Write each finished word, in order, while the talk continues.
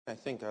I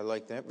think I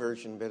like that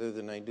version better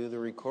than I do the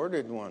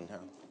recorded one.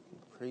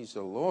 Praise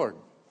the Lord.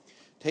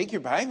 Take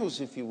your Bibles,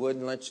 if you would,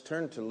 and let's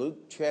turn to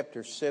Luke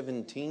chapter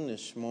 17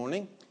 this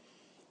morning.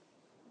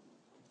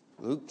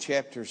 Luke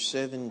chapter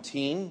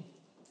 17.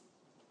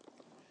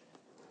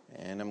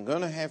 And I'm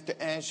going to have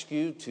to ask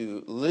you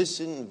to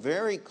listen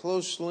very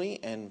closely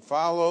and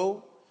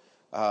follow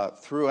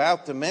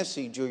throughout the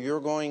message, or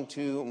you're going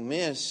to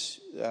miss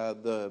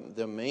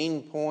the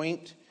main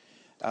point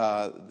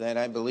that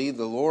I believe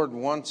the Lord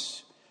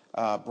wants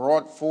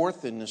brought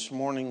forth in this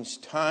morning's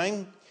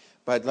time.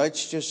 But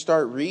let's just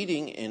start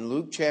reading in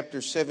Luke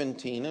chapter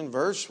 17 and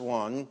verse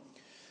 1.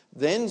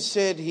 Then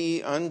said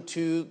he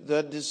unto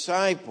the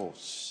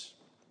disciples,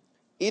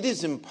 it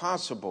is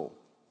impossible,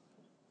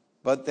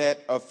 but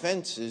that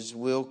offenses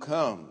will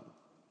come.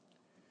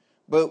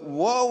 But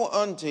woe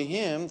unto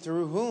him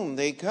through whom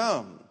they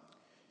come.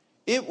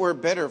 It were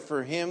better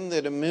for him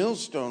that a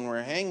millstone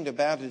were hanged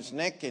about his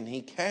neck and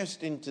he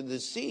cast into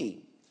the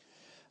sea,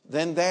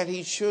 than that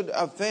he should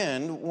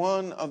offend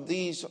one of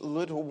these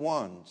little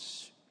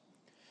ones.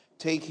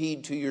 Take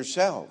heed to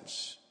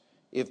yourselves.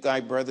 If thy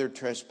brother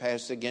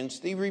trespass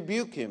against thee,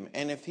 rebuke him,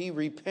 and if he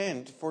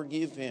repent,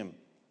 forgive him.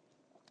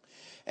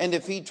 And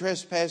if he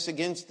trespass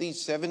against thee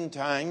 7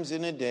 times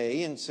in a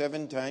day, and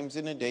 7 times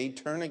in a day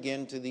turn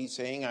again to thee,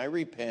 saying, I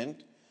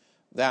repent,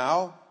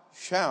 thou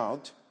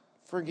shalt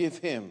forgive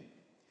him.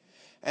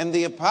 And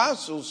the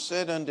apostles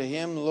said unto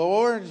him,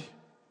 Lord,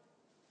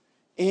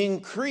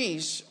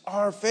 increase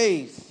our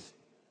faith.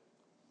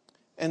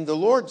 And the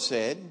Lord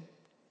said,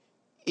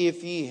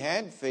 if ye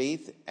had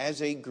faith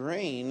as a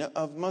grain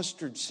of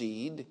mustard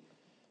seed,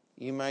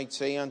 you might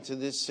say unto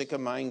this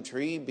sycamine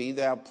tree, be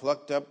thou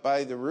plucked up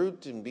by the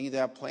root, and be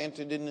thou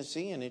planted in the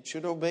sea, and it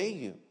should obey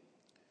you.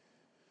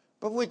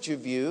 But which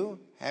of you,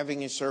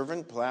 having a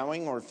servant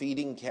plowing or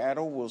feeding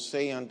cattle, will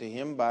say unto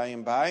him by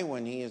and by,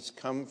 when he is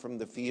come from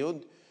the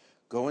field,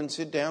 go and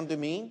sit down to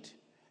meat?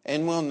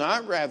 And will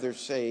not rather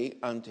say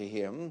unto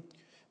him,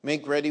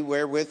 make ready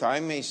wherewith I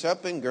may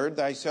sup, and gird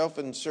thyself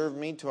and serve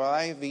me till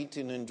I have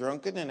eaten and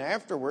drunken, and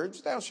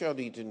afterwards thou shalt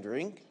eat and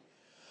drink?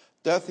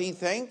 Doth he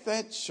thank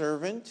that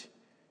servant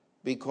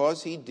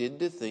because he did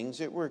the things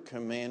that were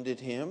commanded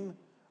him?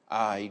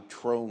 I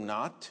trow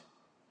not.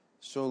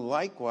 So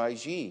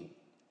likewise ye,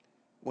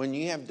 when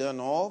ye have done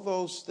all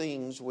those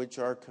things which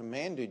are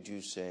commanded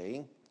you,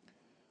 say,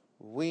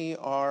 we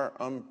are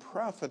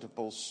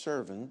unprofitable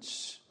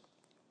servants.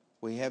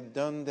 We have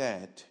done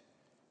that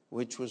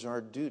which was our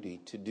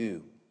duty to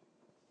do.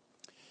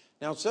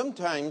 Now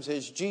sometimes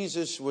as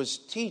Jesus was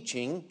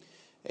teaching,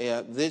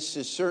 this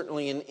is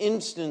certainly an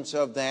instance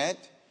of that.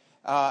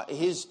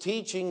 His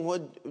teaching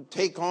would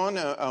take on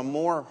a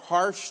more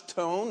harsh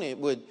tone. It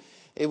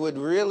would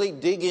really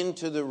dig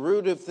into the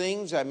root of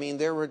things. I mean,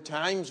 there were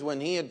times when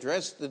he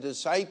addressed the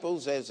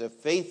disciples as a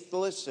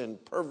faithless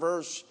and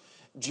perverse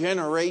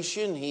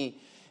generation.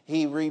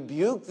 He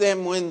rebuked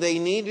them when they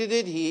needed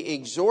it. He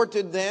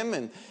exhorted them.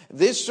 And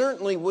this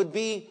certainly would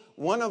be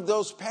one of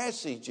those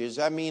passages.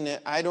 I mean,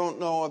 I don't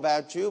know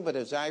about you, but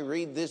as I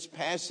read this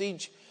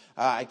passage,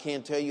 I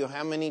can't tell you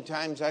how many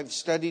times I've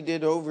studied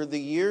it over the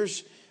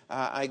years.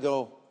 I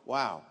go,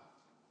 wow,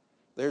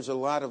 there's a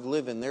lot of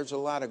living. There's a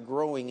lot of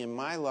growing in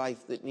my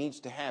life that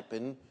needs to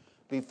happen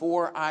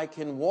before I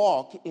can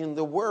walk in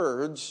the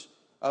words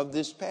of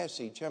this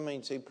passage. I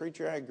mean, say,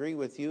 preacher, I agree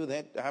with you.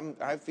 That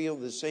I feel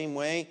the same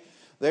way.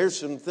 There's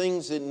some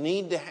things that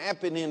need to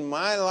happen in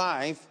my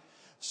life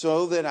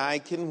so that I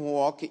can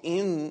walk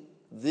in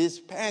this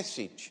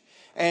passage.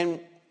 And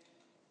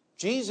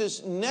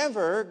Jesus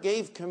never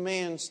gave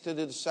commands to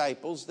the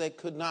disciples that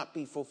could not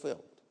be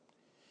fulfilled.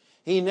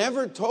 He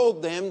never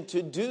told them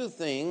to do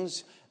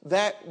things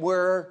that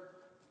were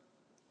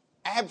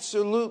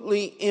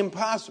absolutely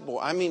impossible.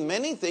 I mean,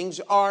 many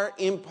things are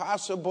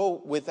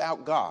impossible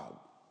without God.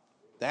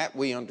 That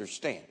we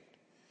understand.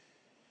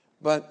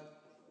 But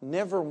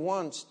never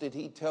once did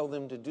he tell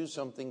them to do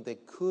something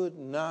that could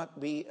not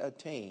be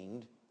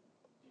attained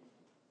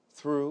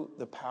through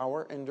the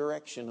power and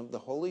direction of the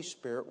Holy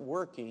Spirit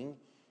working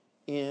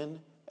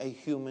in a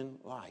human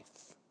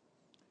life.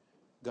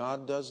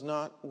 God does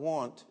not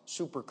want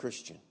super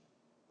Christian.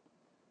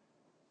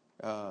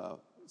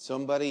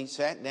 Somebody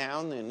sat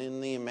down and in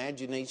the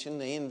imagination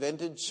they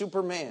invented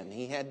Superman.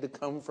 He had to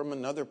come from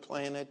another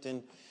planet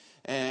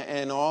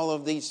and all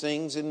of these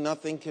things, and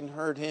nothing can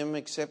hurt him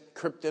except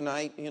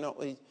kryptonite. You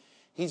know,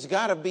 he's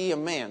got to be a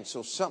man,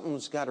 so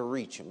something's got to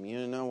reach him.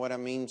 You know what I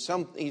mean?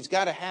 He's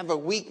got to have a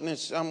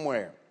weakness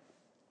somewhere.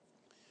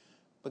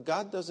 But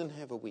God doesn't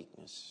have a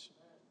weakness.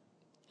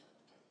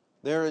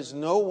 There is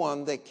no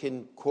one that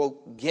can,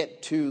 quote,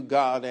 get to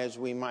God, as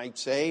we might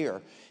say,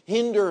 or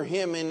hinder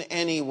him in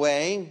any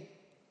way.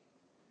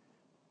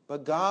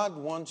 But God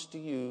wants to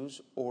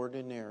use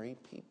ordinary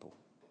people.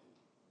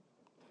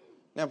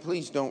 Now,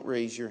 please don't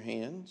raise your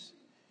hands.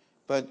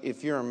 But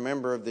if you're a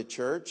member of the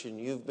church and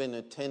you've been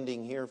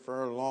attending here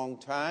for a long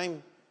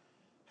time,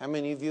 how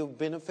many of you have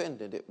been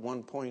offended at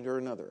one point or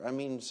another? I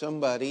mean,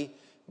 somebody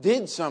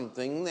did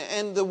something,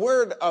 and the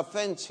word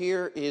offense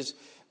here is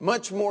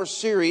much more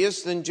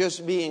serious than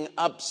just being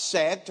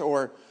upset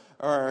or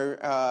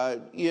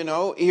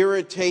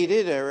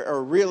irritated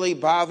or really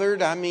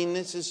bothered. I mean,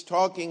 this is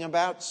talking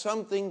about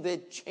something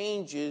that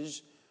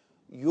changes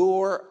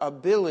your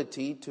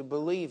ability to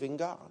believe in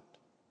God.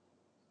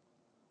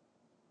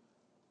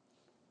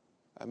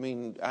 I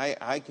mean,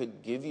 I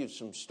could give you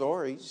some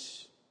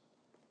stories,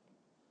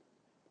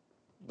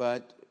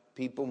 but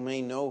people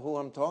may know who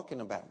I'm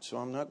talking about, so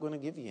I'm not going to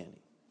give you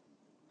any.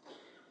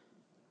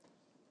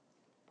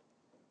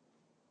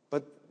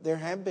 But there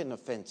have been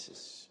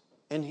offenses.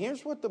 And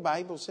here's what the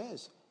Bible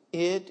says.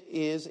 It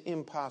is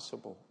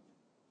impossible.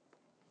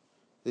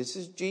 This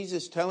is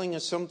Jesus telling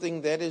us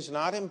something that is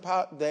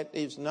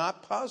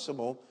not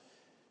possible.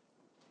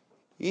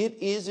 It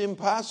is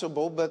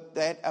impossible, but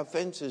that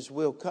offenses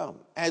will come.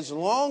 As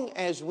long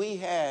as we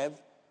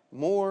have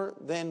more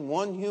than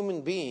one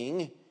human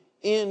being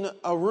in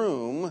a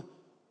room,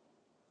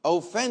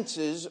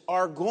 offenses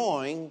are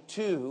going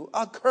to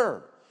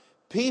occur.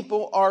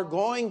 People are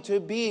going to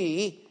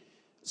be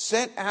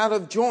set out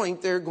of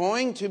joint. They're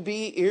going to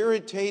be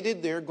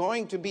irritated. They're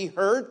going to be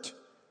hurt.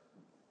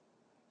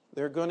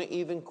 They're going to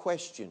even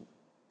question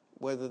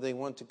whether they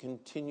want to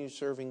continue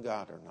serving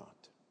God or not.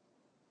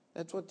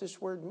 That's what this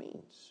word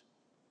means.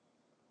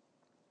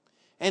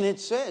 And it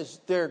says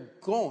they're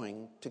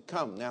going to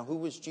come. Now, who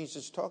was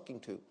Jesus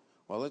talking to?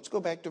 Well, let's go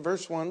back to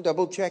verse 1.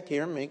 Double check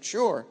here, make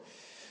sure.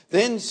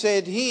 Then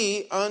said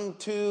he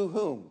unto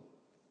whom?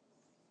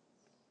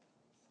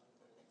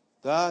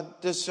 The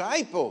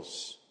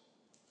disciples.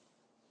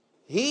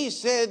 He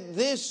said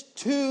this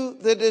to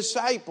the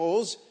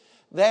disciples,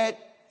 that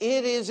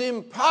it is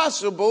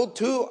impossible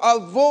to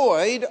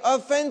avoid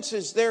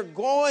offenses. They're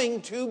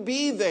going to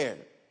be there.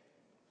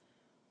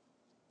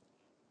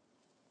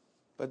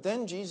 But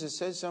then Jesus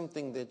says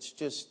something that's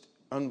just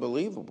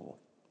unbelievable.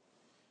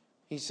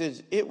 He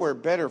says, it were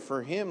better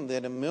for him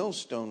that a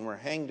millstone were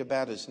hanged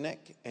about his neck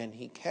and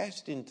he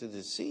cast into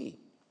the sea,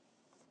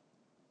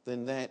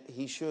 than that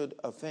he should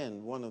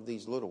offend one of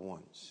these little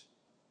ones.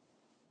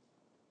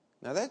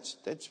 Now that's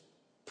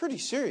pretty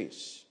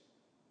serious.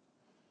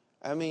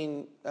 I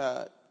mean,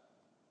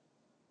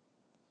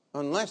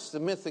 unless the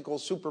mythical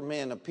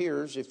Superman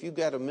appears, if you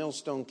got a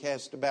millstone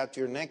cast about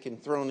your neck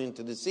and thrown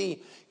into the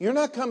sea, you're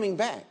not coming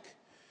back.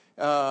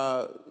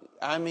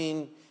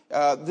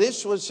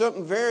 This was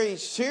something very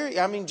serious.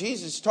 I mean,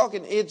 Jesus is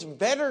talking, it's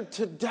better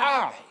to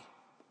die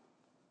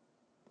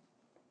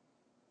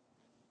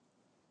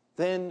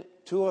than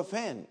to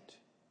offend.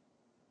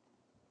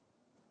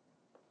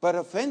 But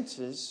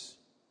offenses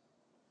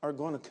are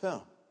going to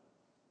come.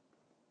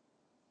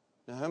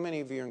 Now, how many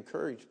of you are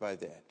encouraged by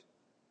that?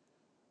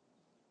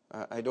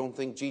 I don't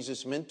think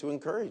Jesus meant to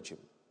encourage him.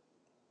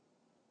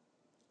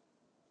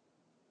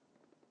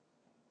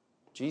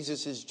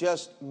 Jesus is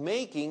just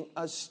making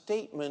a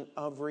statement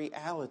of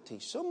reality.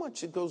 So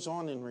much that goes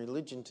on in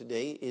religion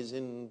today is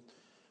in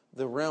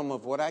the realm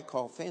of what I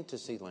call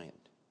fantasy land.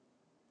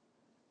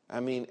 I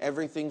mean,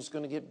 everything's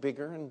going to get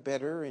bigger and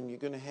better, and you're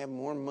going to have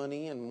more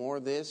money and more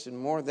this and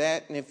more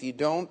that. And if you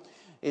don't,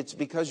 it's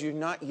because you're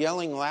not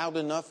yelling loud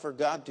enough for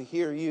God to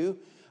hear you.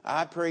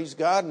 I praise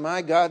God.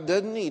 My God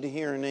doesn't need a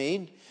hearing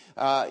aid.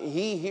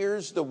 He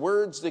hears the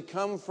words that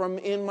come from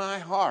in my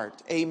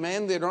heart,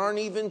 amen, that aren't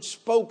even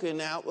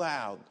spoken out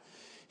loud.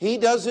 He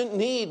doesn't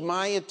need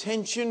my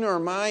attention or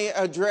my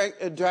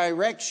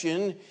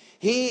direction.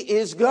 He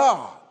is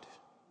God.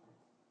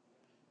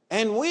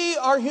 And we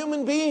are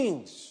human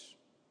beings.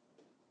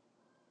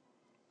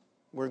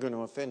 We're going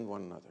to offend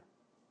one another.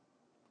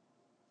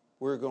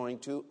 We're going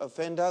to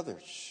offend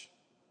others.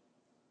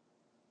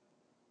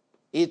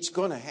 It's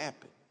going to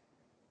happen.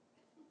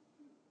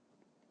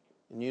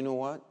 And you know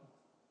what?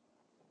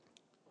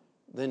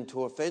 Than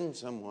to offend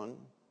someone,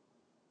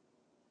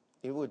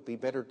 it would be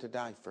better to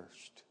die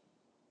first.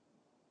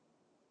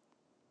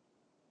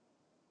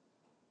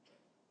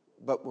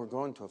 But we're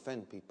going to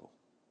offend people.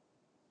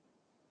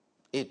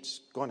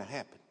 It's going to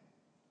happen.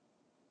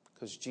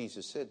 Because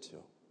Jesus said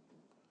so.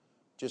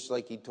 Just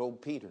like he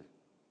told Peter,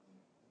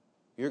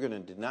 you're going to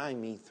deny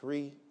me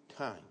 3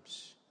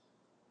 times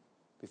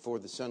before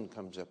the sun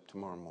comes up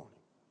tomorrow morning.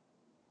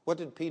 What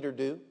did Peter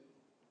do?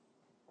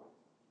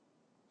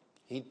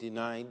 He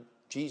denied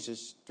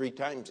Jesus 3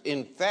 times.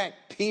 In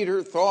fact,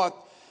 Peter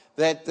thought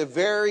that the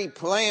very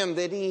plan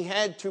that he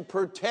had to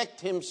protect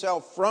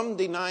himself from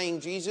denying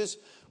Jesus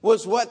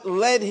was what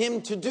led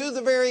him to do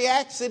the very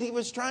acts that he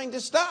was trying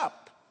to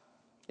stop.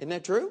 Isn't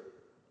that true?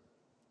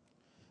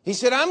 He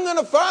said, I'm going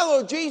to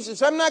follow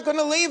Jesus. I'm not going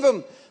to leave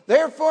him.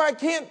 Therefore, I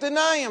can't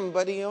deny him.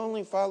 But he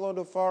only followed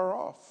afar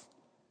off.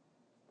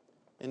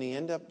 And he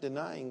ended up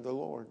denying the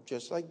Lord,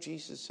 just like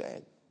Jesus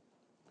said.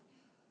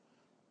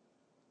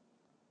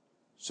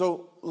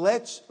 So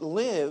let's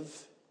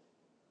live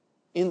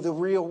in the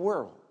real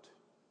world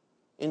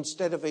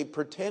instead of a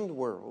pretend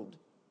world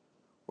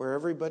where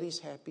everybody's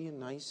happy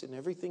and nice and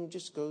everything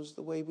just goes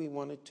the way we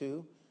want it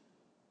to.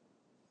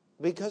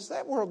 Because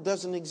that world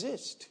doesn't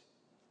exist.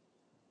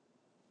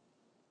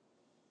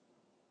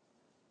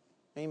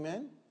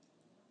 Amen?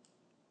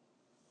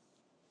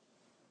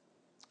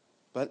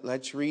 But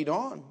let's read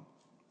on.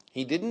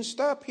 He didn't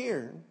stop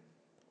here.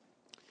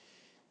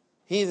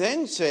 He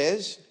then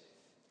says,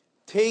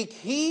 take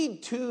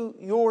heed to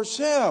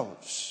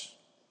yourselves.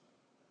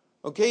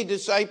 Okay,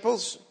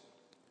 disciples,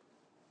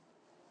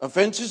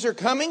 offenses are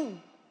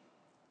coming.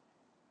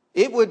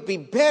 It would be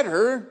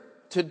better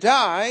to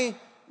die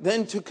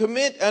than to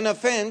commit an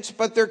offense,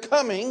 but they're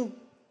coming.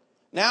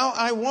 Now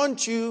I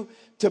want you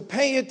to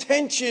pay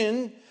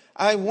attention.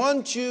 I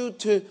want you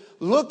to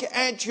look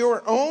at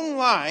your own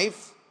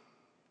life.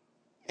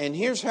 And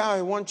here's how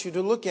I want you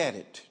to look at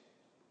it.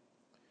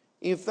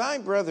 If thy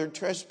brother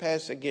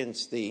trespass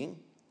against thee,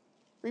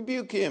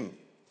 rebuke him.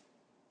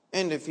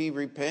 And if he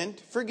repent,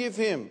 forgive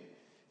him.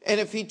 And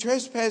if he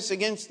trespass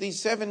against thee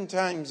 7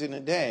 times in a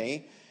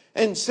day,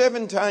 and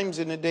 7 times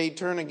in a day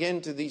turn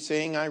again to thee,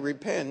 saying, I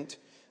repent,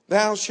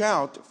 thou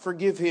shalt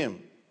forgive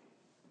him.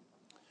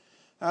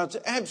 Now, it's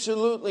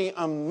absolutely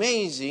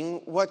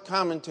amazing what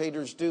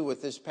commentators do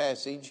with this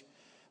passage,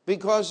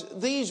 because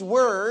these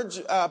words,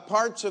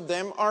 parts of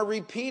them, are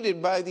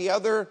repeated by the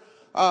other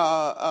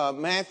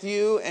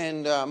Matthew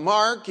and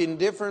Mark in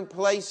different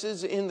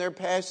places in their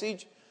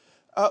passage.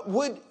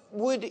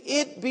 Would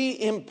it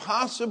be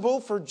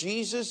impossible for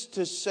Jesus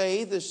to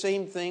say the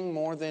same thing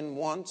more than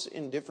once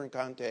in different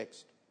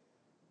contexts?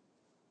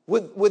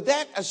 Would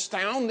that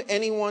astound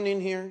anyone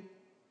in here?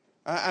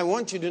 I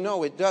want you to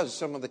know it does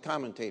some of the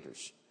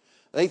commentators.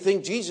 They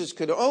think Jesus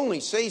could only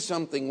say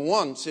something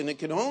once, and it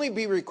could only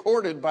be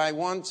recorded by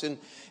once.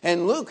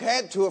 And Luke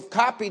had to have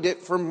copied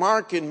it from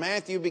Mark and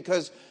Matthew,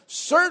 because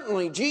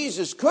certainly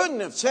Jesus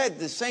couldn't have said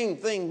the same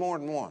thing more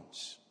than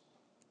once.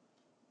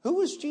 Who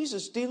was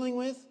Jesus dealing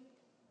with?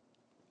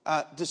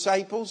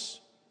 Disciples.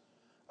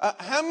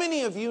 How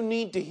many of you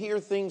need to hear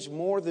things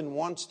more than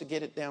once to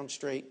get it down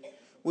straight?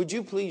 Would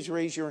you please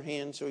raise your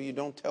hand so you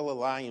don't tell a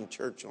lie in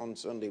church on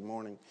Sunday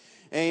morning?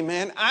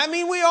 Amen. I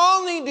mean, we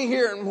all need to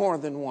hear it more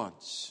than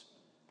once.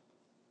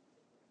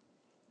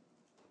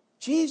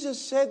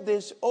 Jesus said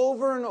this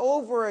over and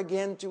over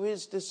again to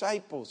his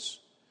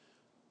disciples,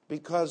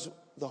 because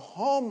the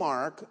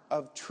hallmark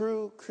of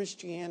true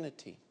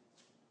Christianity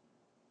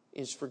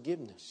is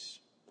forgiveness.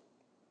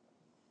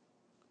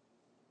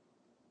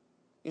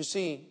 You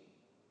see,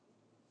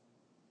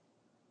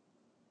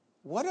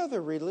 what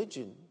other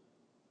religion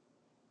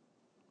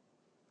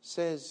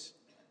says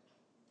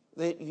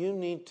that you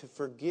need to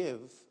forgive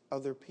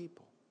other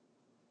people?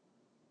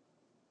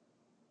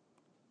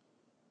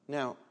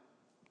 Now,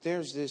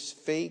 there's this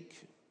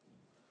fake,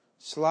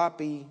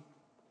 sloppy,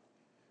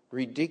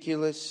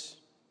 ridiculous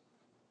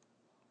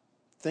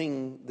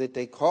thing that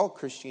they call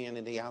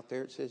Christianity out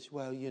there. It says,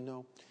 well, you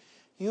know,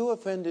 you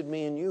offended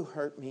me and you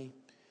hurt me,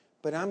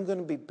 but I'm going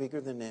to be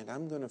bigger than that.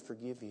 I'm going to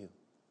forgive you.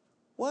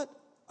 What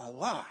a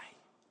lie.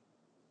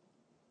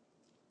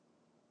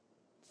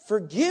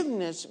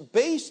 Forgiveness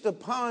based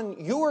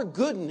upon your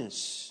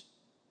goodness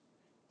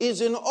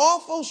is an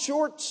awful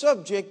short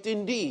subject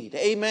indeed.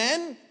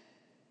 Amen?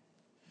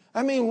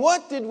 I mean,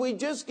 what did we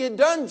just get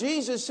done?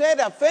 Jesus said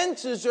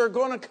offenses are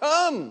going to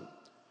come.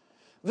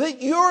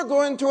 That you're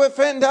going to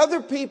offend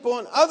other people,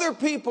 and other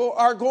people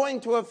are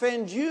going to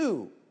offend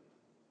you.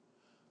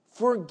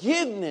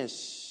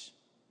 Forgiveness,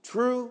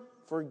 true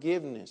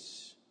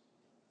forgiveness,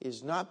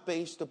 is not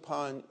based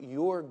upon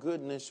your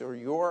goodness or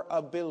your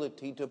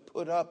ability to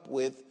put up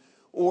with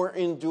or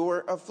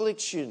endure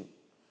affliction.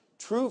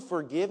 True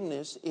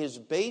forgiveness is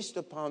based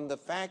upon the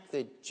fact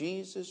that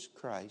Jesus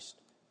Christ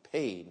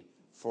paid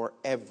for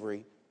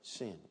every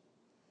sin.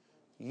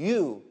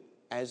 You,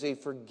 as a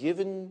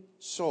forgiven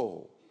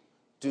soul,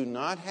 do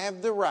not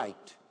have the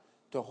right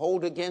to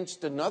hold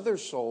against another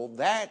soul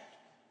that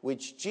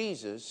which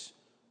Jesus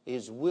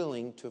is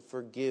willing to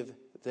forgive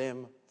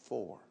them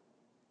for.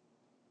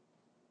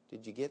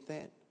 Did you get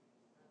that?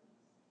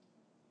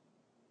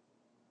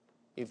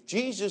 If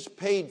Jesus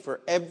paid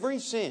for every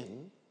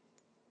sin,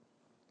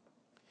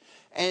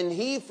 and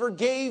he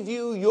forgave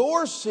you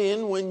your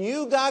sin when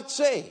you got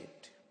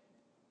saved,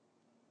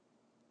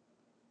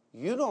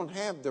 you don't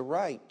have the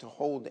right to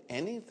hold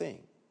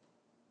anything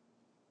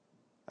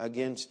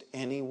against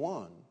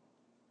anyone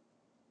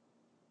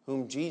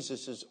whom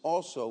Jesus is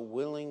also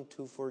willing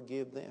to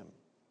forgive them,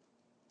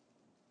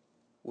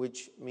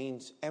 which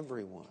means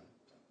everyone.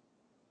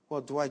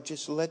 Well, do I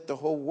just let the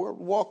whole world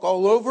walk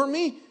all over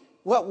me?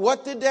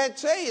 What did that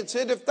say? It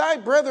said, if thy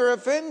brother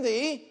offend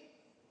thee,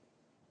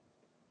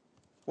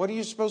 what are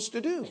you supposed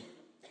to do?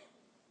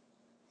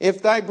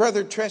 If thy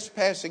brother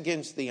trespass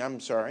against thee,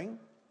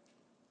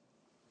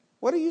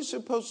 what are you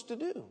supposed to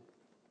do?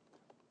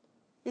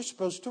 You're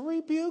supposed to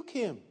rebuke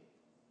him.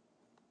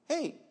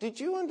 Hey, did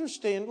you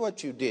understand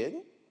what you did?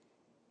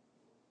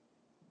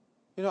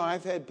 You know,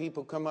 I've had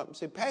people come up and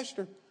say,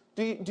 Pastor,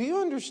 do you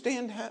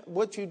understand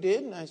what you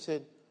did? And I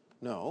said,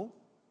 no.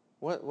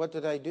 What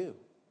did I do?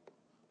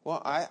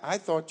 Well, I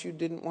thought you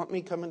didn't want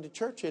me coming to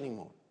church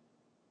anymore.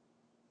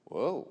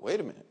 Whoa,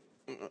 wait a minute.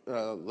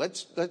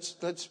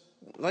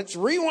 Let's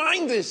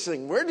rewind this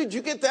thing. Where did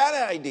you get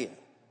that idea?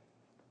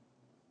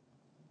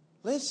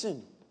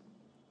 Listen.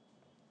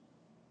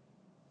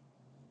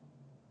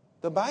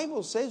 The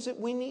Bible says that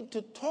we need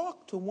to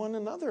talk to one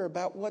another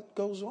about what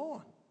goes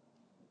on.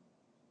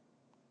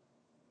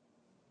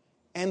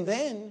 And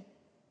then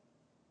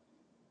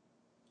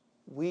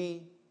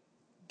we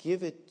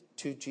give it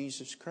to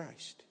Jesus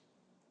Christ.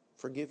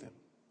 Forgive him.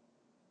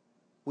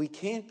 We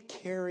can't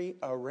carry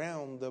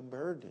around the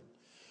burden.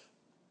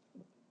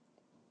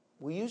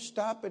 Will you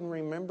stop and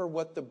remember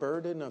what the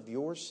burden of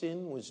your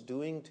sin was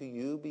doing to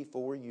you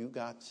before you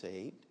got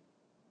saved?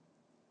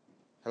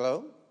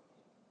 Hello?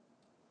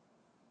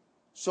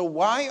 So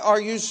why are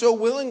you so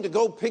willing to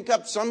go pick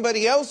up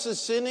somebody else's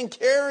sin and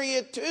carry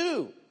it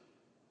too?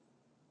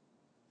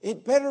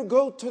 It better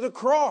go to the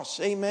cross,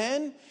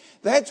 amen?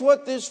 That's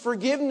what this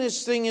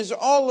forgiveness thing is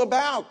all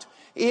about.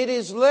 It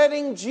is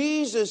letting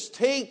Jesus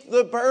take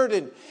the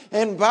burden.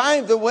 And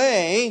by the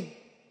way,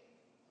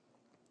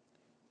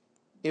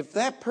 if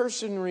that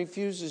person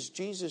refuses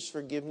Jesus'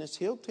 forgiveness,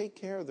 he'll take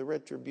care of the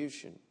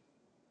retribution.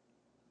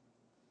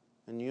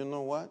 And you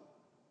know what?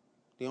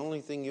 The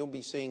only thing you'll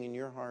be saying in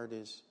your heart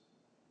is,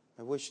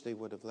 I wish they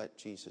would have let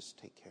Jesus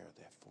take care of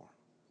that for him.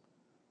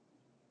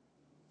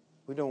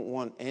 We don't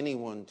want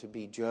anyone to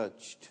be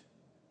judged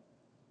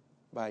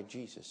by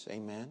Jesus.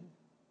 Amen?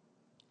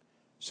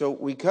 So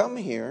we come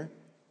here,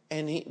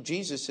 and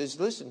Jesus says,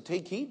 listen,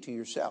 take heed to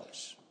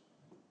yourselves.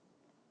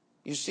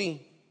 You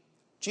see,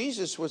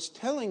 Jesus was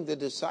telling the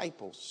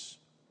disciples,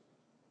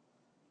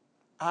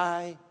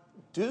 I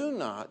do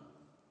not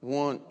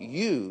want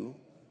you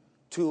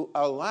to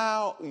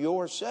allow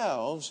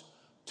yourselves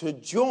to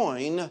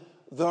join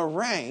the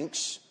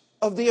ranks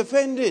of the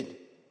offended.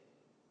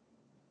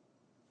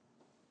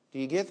 Do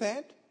you get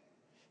that?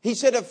 He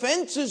said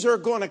offenses are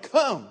going to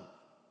come.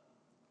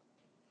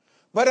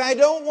 But I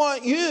don't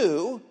want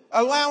you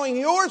allowing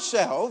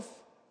yourself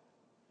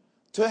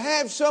to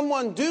have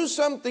someone do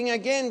something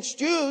against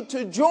you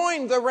to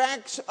join the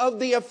ranks of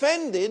the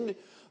offended,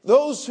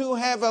 those who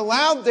have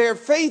allowed their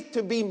faith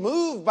to be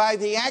moved by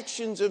the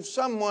actions of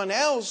someone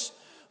else,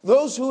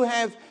 those who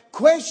have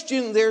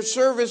questioned their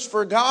service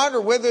for God or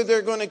whether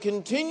they're going to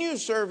continue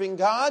serving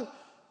God.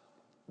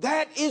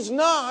 That is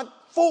not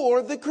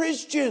for the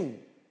Christian.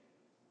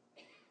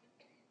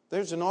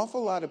 There's an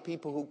awful lot of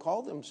people who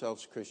call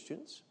themselves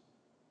Christians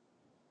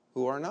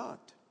who are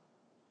not.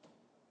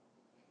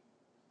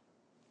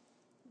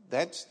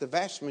 That's the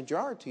vast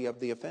majority of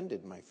the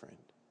offended, my friend.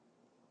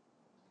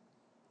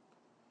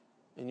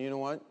 And you know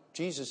what?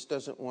 Jesus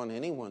doesn't want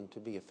anyone to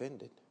be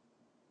offended.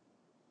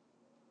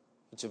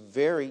 It's a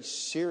very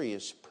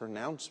serious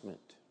pronouncement.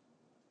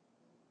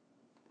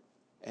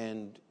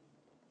 And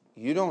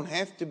you don't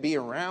have to be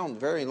around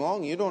very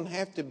long. You don't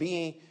have to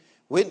be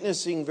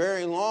witnessing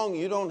very long.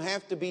 You don't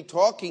have to be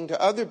talking to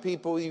other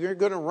people. You're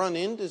going to run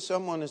into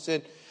someone who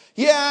said,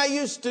 yeah, I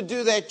used to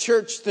do that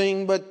church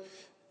thing, but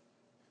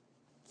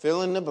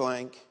fill in the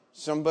blank.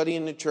 Somebody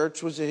in the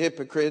church was a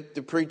hypocrite.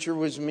 The preacher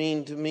was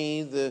mean to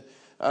me.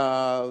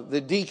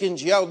 The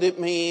deacons yelled at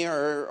me,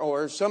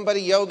 or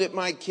somebody yelled at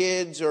my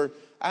kids,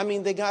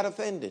 they got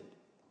offended.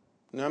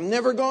 And I'm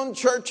never going to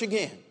church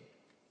again.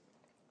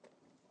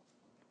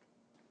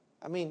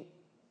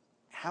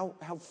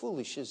 How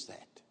foolish is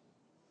that?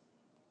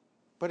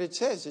 But it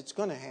says it's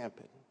going to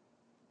happen.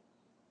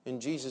 And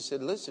Jesus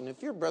said, listen,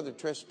 if your brother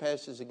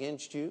trespasses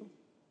against you,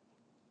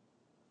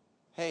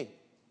 hey,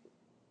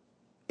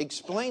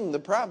 explain the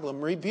problem,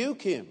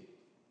 rebuke him.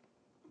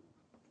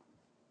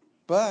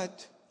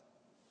 But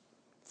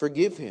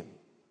forgive him.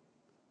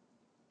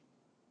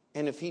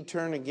 And if he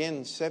turn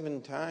again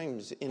 7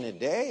 times in a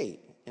day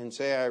and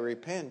say, I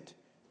repent,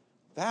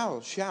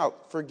 thou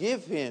shalt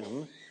forgive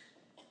him.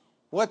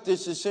 What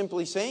this is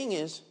simply saying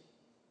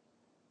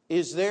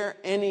is there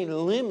any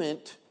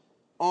limit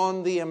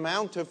on the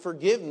amount of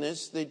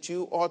forgiveness that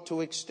you ought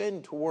to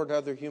extend toward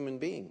other human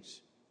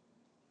beings?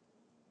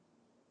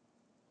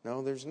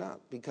 No, there's not,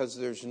 because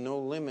there's no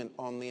limit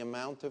on the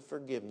amount of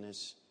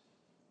forgiveness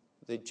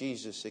that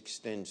Jesus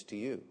extends to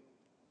you.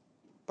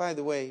 By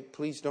the way,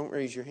 please don't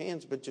raise your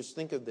hands, but just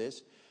think of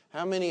this.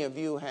 How many of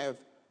you have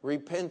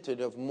repented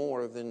of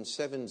more than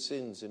 7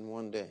 sins in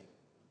one day?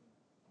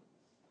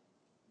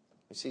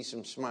 I see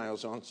some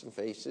smiles on some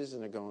faces,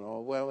 and they're going,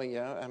 oh, well,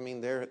 yeah,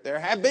 there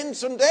have been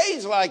some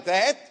days like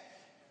that.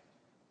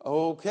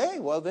 Okay,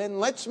 well, then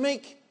let's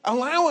make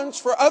allowance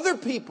for other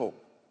people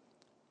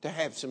to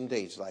have some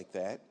days like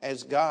that,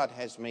 as God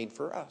has made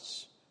for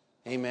us.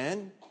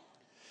 Amen?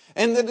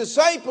 And the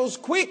disciples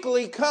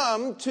quickly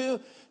come to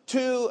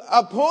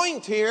a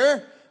point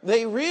here.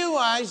 They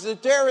realize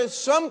that there is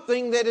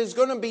something that is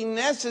going to be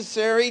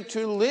necessary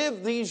to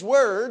live these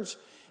words.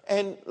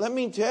 And let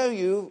me tell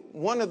you,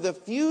 one of the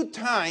few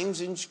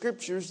times in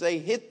Scriptures they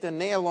hit the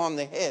nail on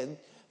the head.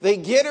 They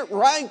get it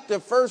right the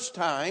first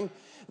time.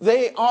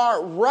 They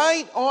are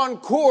right on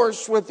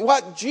course with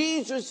what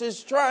Jesus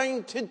is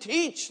trying to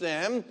teach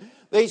them.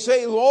 They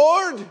say,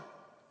 Lord,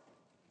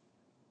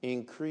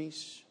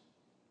 increase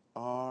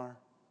our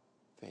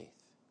faith.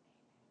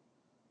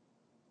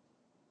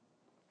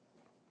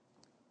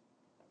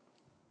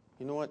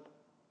 You know what?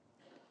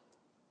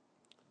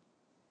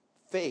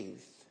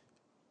 Faith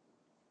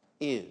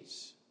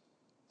is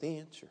the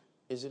answer.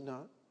 is it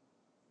not?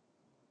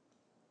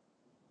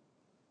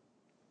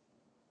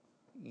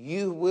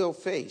 You will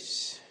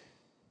face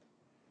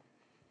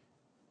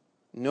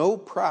no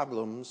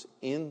problems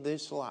in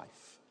this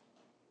life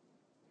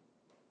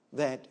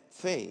that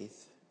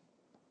faith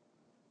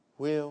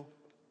will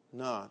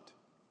not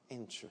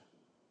answer.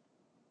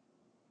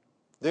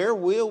 There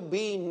will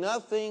be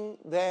nothing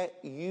that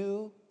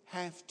you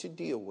have to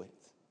deal with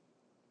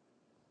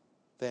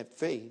that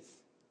faith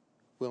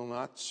will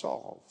not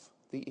solve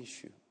the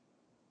issue.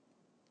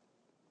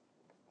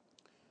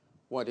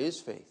 What is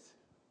faith?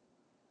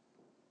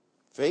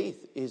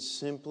 Faith is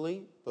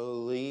simply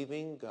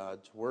believing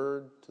God's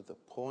word to the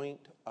point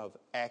of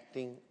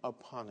acting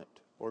upon it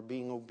or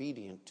being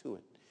obedient to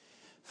it.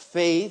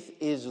 Faith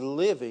is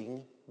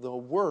living the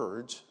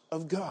words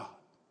of God.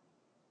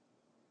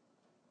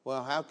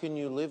 Well, how can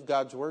you live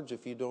God's words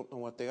if you don't know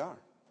what they are?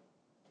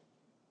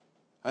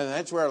 And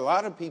that's where a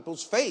lot of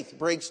people's faith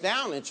breaks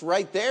down. It's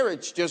right there.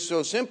 It's just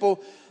so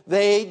simple.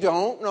 They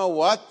don't know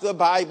what the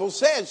Bible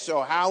says.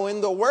 So how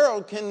in the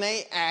world can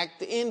they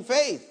act in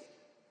faith?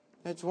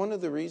 That's one of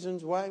the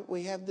reasons why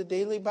we have the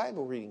daily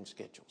Bible reading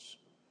schedules.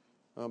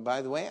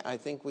 By the way, I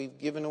think we've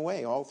given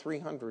away all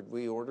 300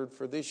 we ordered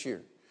for this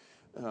year.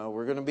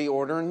 We're going to be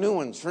ordering new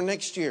ones for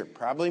next year,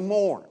 probably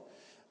more,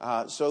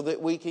 so that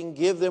we can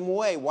give them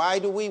away. Why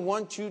do we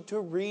want you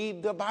to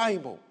read the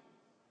Bible?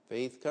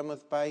 Faith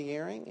cometh by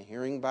hearing, and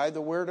hearing by the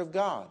word of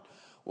God.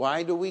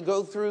 Why do we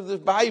go through the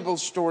Bible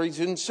stories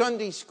in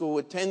Sunday school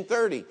at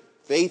 10:30?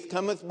 Faith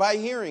cometh by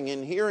hearing,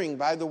 and hearing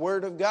by the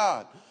word of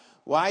God.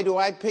 Why do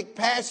I pick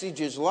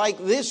passages like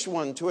this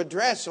one to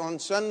address on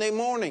Sunday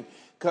morning?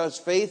 Because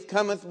faith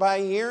cometh by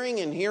hearing,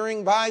 and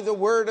hearing by the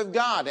word of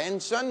God.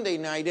 And Sunday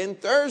night and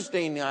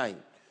Thursday night.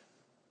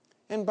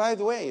 And by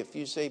the way, if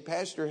you say,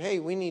 Pastor, hey,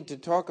 we need to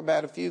talk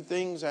about a few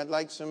things. I'd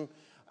like some,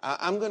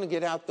 I'm going to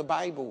get out the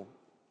Bible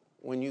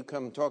when you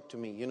come talk to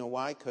me. You know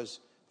why? Because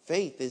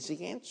faith is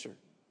the answer.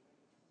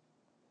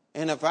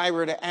 And if I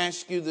were to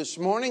ask you this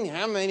morning,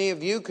 how many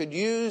of you could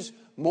use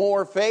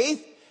more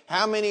faith?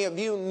 How many of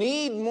you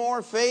need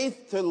more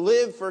faith to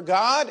live for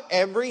God?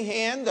 Every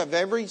hand of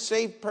every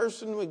saved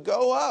person would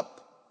go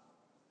up.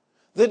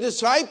 The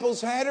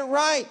disciples had it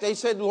right. They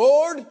said,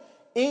 Lord,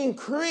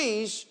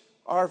 increase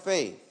our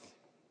faith.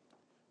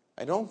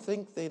 I don't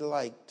think they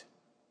liked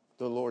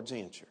the Lord's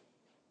answer.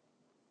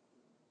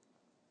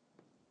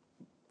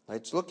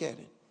 Let's look at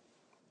it.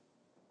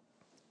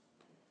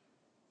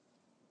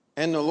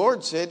 And the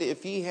Lord said,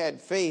 if ye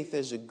had faith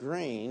as a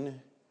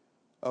grain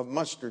of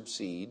mustard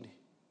seed,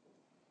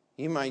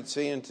 ye might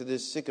say unto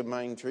this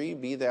sycamore tree,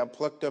 be thou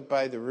plucked up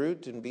by the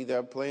root, and be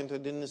thou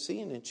planted in the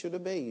sea, and it should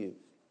obey you.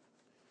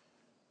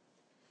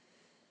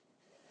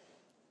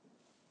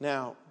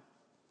 Now,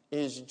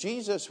 is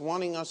Jesus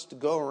wanting us to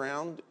go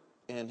around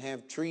and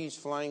have trees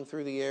flying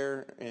through the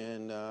air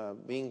and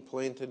being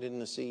planted in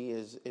the sea?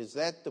 Is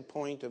that the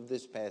point of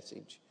this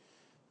passage?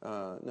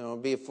 No, it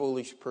would be a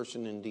foolish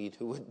person indeed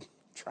who would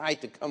try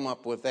to come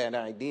up with that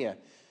idea.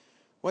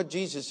 What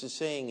Jesus is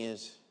saying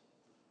is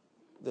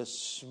the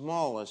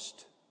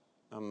smallest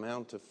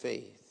amount of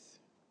faith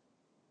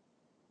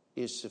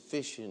is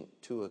sufficient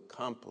to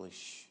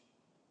accomplish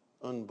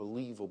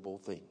unbelievable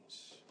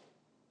things.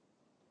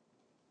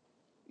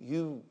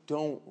 You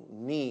don't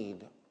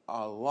need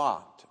a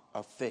lot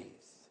of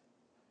faith.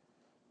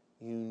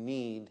 You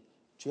need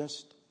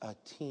just a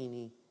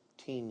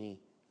teeny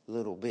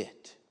little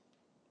bit.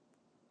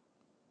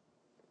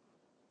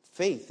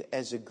 Faith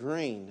as a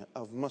grain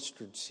of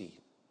mustard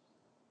seed.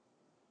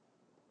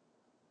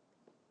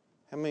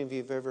 How many of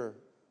you have ever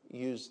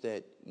used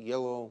that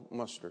yellow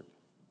mustard?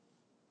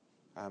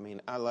 I mean,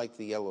 I like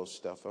the yellow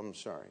stuff. I'm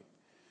sorry.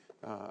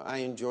 I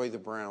enjoy the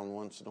brown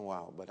once in a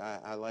while, but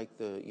I like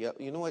the yellow.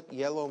 You know what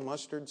yellow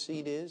mustard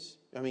seed is?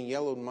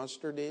 Yellow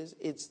mustard is?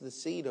 It's the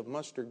seed of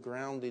mustard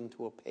ground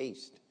into a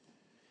paste.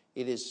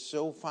 It is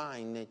so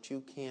fine that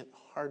you can't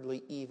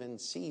hardly even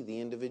see the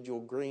individual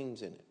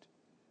grains in it.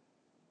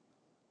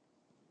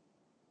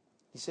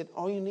 He said,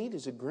 all you need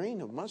is a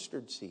grain of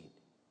mustard seed.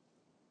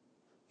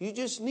 You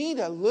just need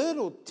a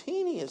little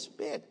teeniest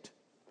bit.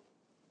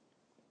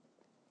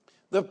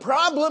 The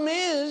problem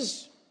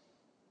is,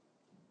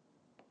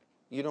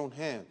 you don't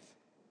have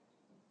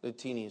the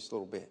teeniest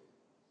little bit.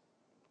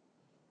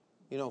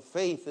 You know,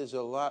 faith is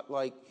a lot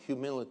like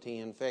humility.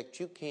 In fact,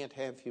 you can't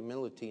have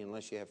humility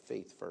unless you have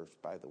faith first,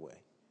 by the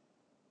way.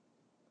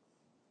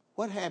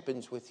 What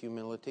happens with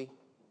humility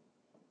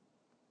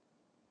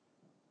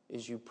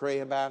is you pray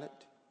about it,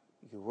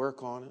 you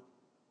work on it,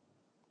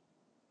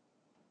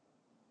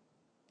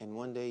 and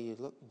one day you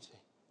look and say,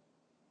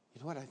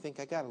 you know what, I think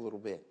I got a little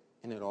bit,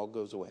 and it all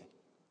goes away.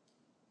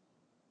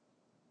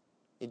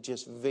 It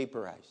just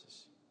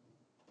vaporizes.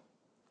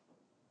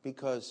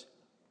 Because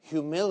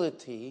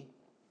humility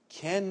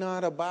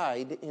cannot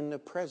abide in the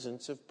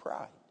presence of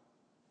pride.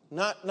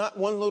 Not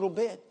one little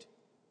bit.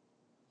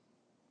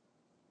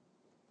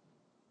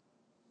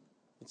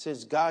 It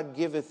says, God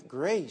giveth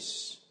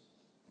grace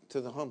to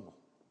the humble.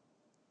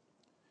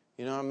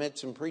 You know, I met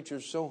some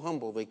preachers so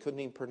humble they couldn't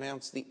even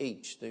pronounce the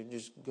H. They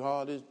just,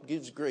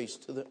 gives grace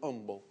to the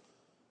humble.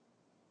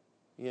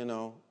 You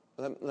know,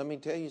 let me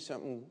tell you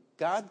something.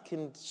 God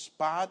can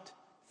spot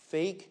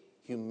fake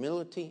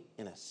humility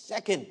in a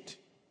second.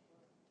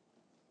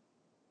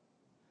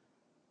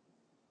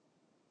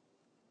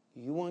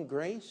 You want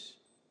grace?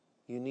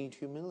 You need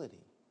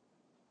humility.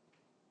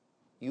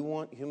 You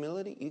want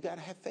humility? You got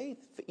to have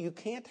faith. You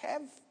can't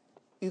have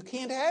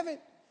it.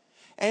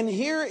 And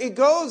here it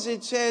goes.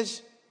 It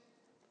says,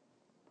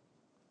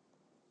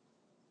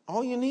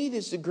 all you need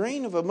is the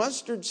grain of a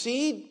mustard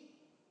seed,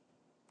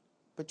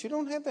 but you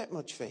don't have that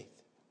much faith.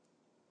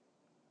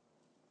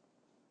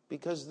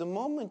 Because the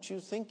moment you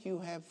think you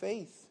have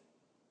faith,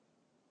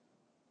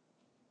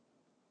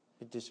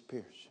 it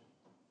disappears.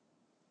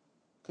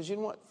 Because you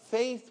know what?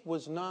 Faith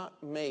was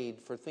not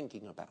made for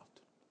thinking about.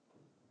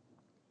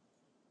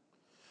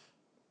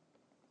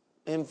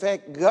 In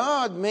fact,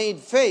 God made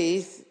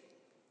faith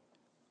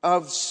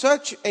of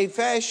such a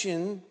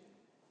fashion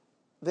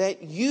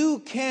that you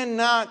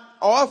cannot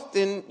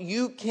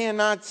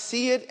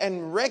see it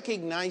and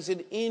recognize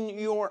it in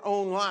your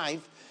own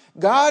life.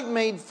 God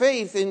made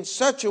faith in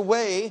such a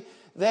way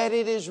that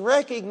it is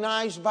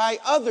recognized by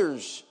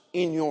others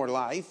in your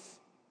life.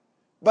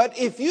 But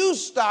if you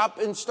stop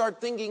and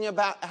start thinking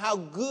about how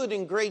good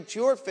and great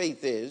your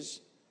faith is,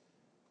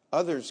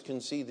 others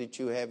can see that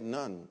you have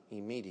none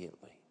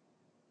immediately.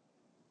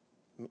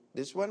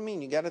 This is what I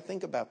mean. You got to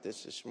think about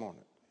this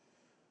morning.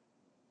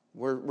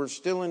 We're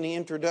still in the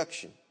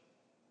introduction.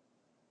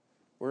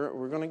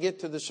 We're going to get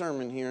to the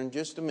sermon here in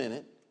just a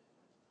minute,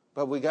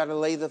 but we got to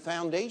lay the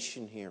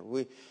foundation here.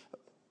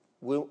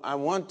 I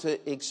want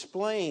to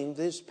explain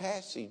this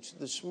passage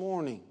this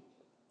morning.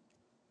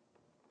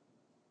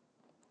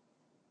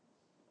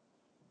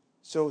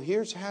 So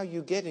here's how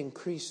you get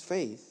increased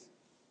faith.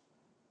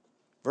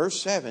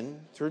 Verse 7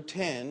 through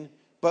 10.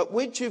 But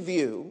which of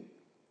you,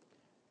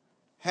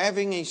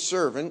 having a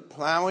servant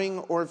plowing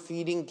or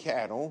feeding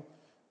cattle,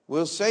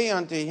 will say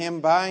unto him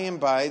by and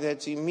by,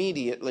 that's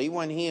immediately,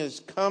 when he has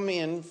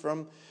come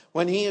from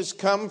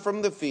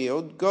the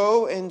field,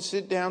 go and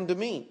sit down to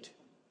meat?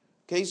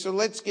 Okay, so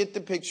let's get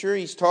the picture.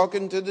 He's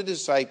talking to the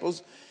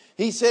disciples.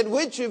 He said,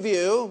 which of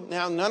you,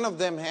 now none of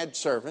them had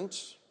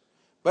servants,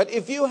 but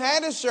if you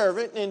had a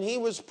servant and he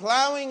was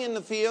plowing in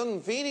the field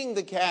and feeding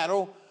the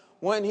cattle,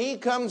 when he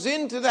comes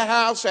into the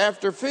house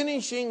after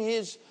finishing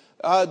his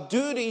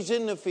duties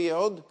in the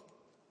field,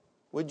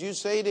 would you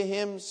say to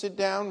him, sit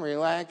down,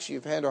 relax,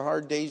 you've had a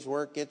hard day's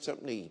work, get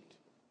something to eat?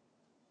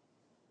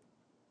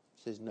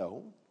 He says,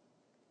 no.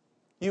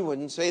 You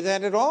wouldn't say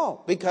that at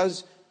all,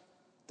 because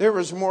there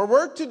was more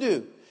work to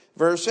do.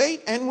 Verse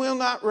 8, and will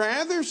not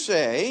rather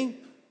say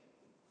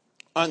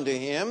unto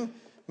him,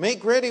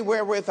 make ready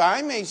wherewith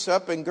I may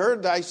sup, and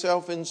gird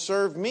thyself and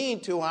serve me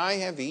till I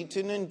have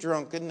eaten and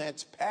drunken.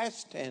 That's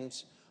past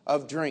tense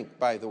of drink,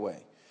 by the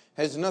way.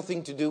 Has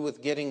nothing to do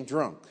with getting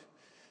drunk.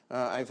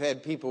 I've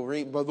had people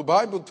read, well, the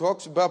Bible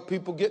talks about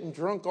people getting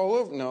drunk all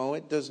over. No,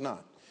 it does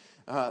not.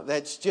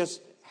 That's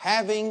just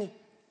having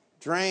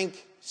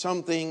drank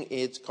something.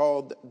 It's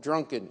called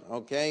drunken,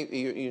 okay?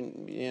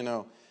 You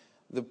know,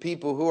 the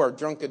people who are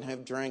drunken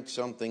have drank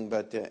something.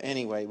 But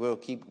anyway, we'll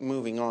keep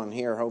moving on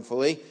here,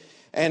 hopefully.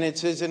 And it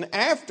says, and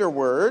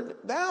afterward,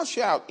 thou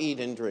shalt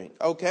eat and drink.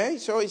 Okay,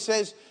 so he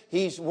says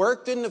he's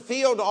worked in the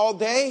field all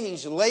day.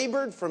 He's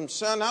labored from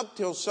sun up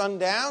till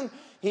sundown.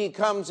 He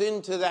comes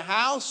into the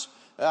house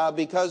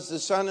because the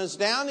sun is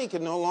down. He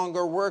can no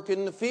longer work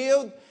in the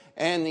field.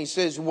 And he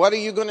says, what are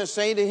you going to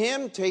say to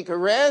him? Take a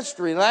rest,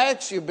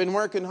 relax, you've been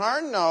working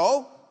hard?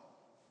 No.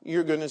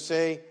 You're going to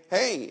say,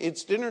 hey,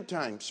 it's dinner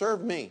time,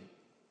 serve me.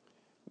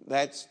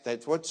 That's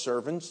what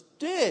servants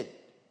did.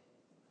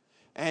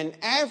 And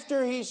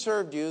after he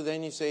served you,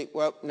 then you say,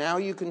 well, now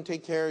you can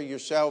take care of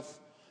yourself.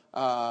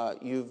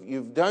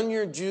 You've done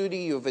your duty.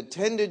 You've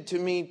attended to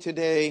me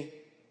today.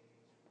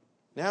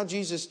 Now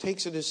Jesus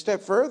takes it a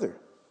step further.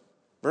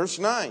 Verse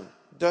 9,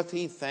 doth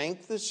he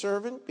thank the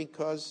servant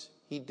because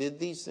he did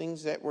these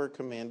things that were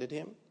commanded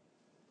him?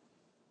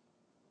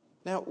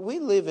 Now, we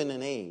live in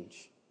an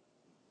age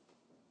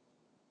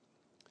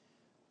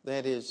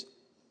that is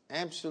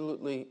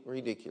absolutely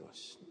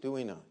ridiculous, do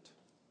we not?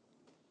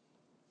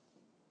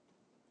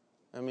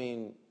 I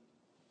mean,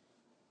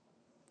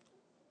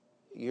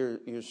 you're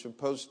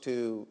supposed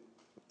to,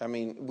 I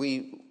mean,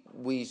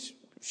 we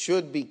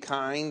should be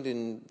kind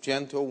and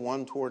gentle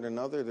one toward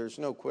another. There's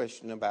no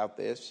question about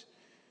this.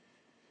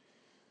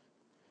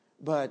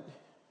 But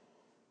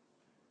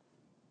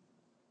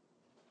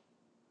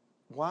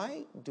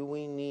why do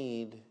we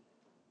need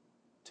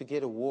to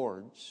get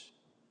awards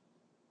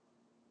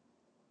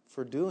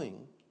for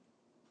doing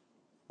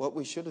what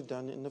we should have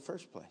done in the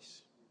first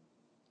place?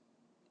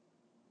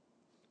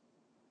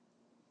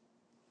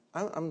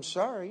 I'm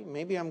sorry,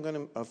 maybe I'm going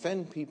to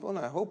offend people, and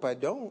I hope I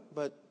don't,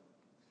 but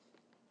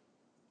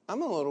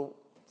I'm a little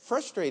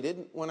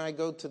frustrated when I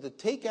go to the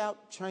takeout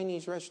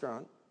Chinese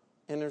restaurant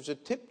and there's a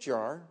tip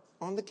jar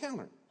on the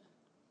counter.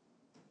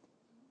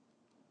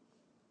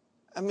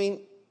 I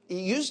mean, It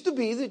used to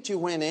be that you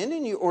went in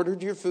and you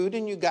ordered your food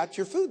and you got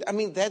your food. I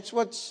mean, that's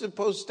what's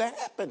supposed to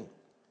happen.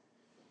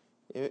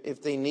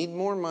 If they need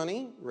more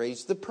money,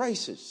 raise the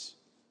prices.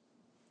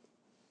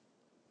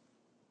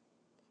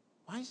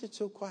 Why is it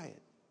so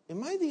quiet?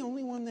 Am I the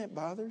only one that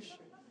bothers?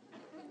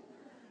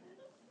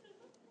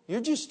 You're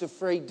just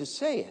afraid to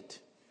say it.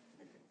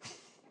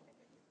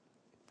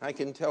 I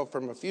can tell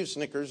from a few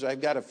snickers,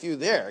 I've got a few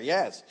there,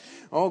 yes.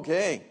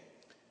 Okay.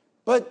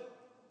 But,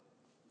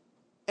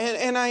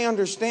 and I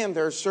understand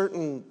there are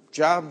certain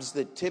jobs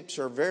that tips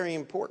are very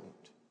important.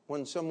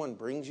 When someone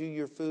brings you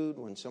your food,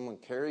 when someone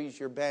carries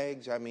your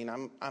bags, I mean,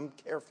 I'm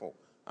careful.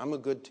 I'm a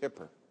good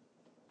tipper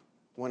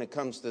when it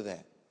comes to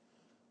that.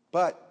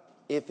 But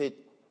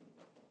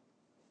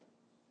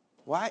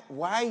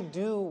why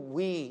do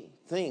we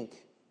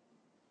think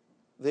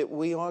that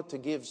we ought to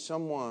give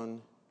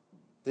someone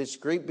this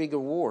great big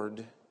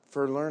award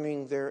for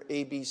learning their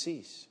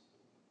ABCs?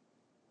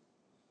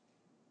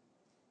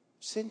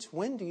 Since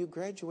when do you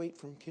graduate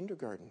from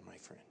kindergarten, my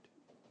friend?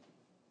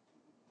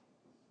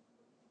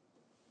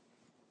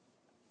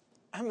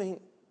 I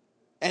mean,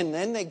 and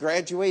then they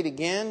graduate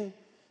again.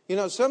 You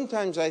know,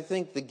 sometimes I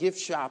think the gift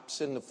shops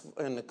and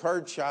the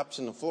card shops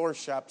and the floor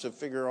shops have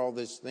figured all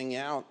this thing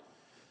out.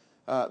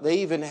 They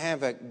even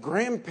have a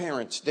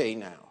grandparents' day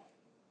now.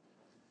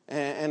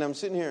 And I'm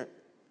sitting here,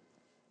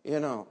 you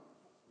know,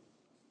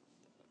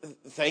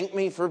 thank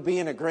me for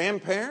being a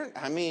grandparent.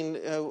 I mean,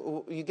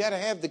 you got to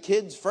have the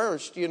kids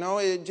first, you know.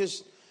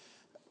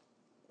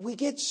 We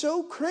get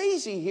so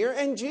crazy here,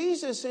 and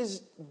Jesus is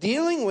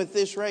dealing with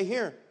this right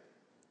here.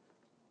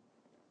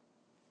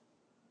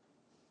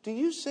 Do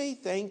you say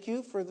thank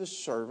you for the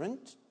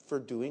servant for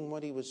doing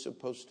what he was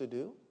supposed to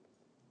do?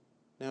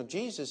 Now,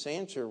 Jesus'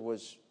 answer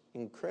was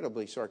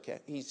incredibly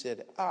sarcastic. He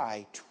said,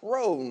 I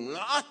trow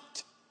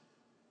not.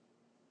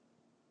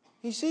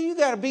 He said, you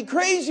got to be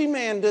crazy,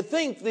 man, to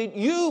think that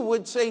you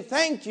would say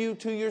thank you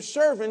to your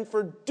servant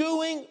for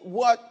doing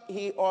what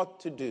he ought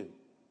to do.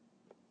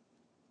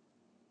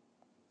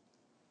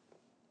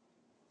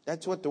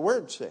 That's what the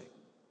words say.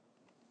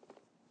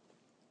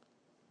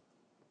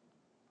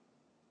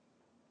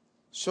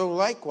 So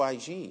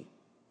likewise ye.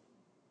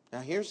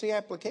 Now here's the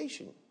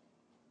application.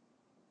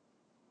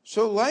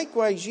 So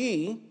likewise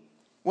ye,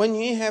 when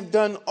ye have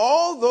done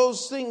all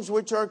those things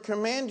which are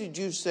commanded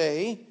you,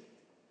 say,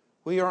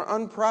 we are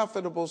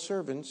unprofitable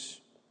servants.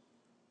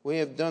 We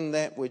have done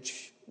that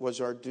which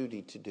was our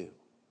duty to do.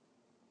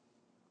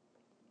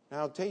 Now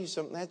I'll tell you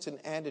something, that's an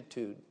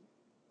attitude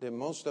that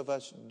most of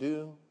us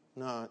do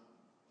not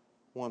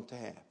want to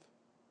have.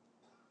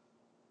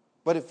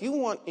 But if you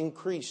want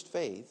increased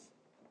faith,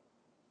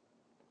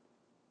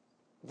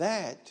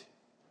 that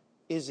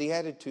is the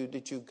attitude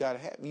that you've got to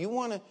have. You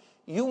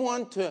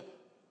want to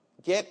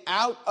get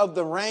out of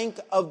the rank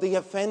of the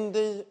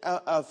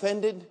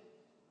offended.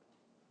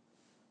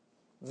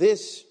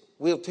 This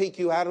will take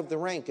you out of the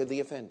rank of the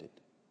offended.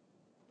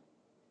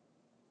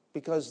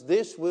 Because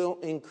this will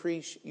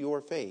increase your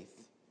faith.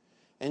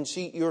 And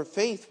see, your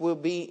faith will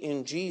be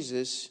in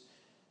Jesus,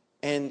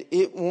 and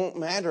it won't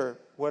matter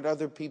what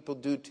other people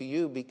do to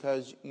you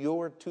because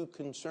you're too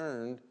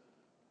concerned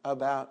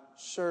about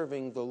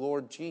serving the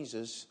Lord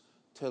Jesus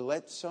to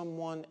let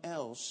someone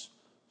else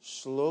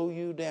slow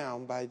you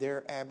down by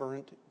their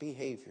aberrant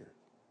behavior.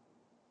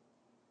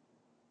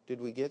 Did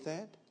we get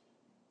that?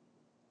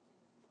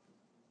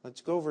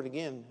 Let's go over it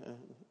again.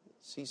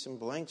 See some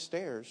blank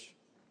stares.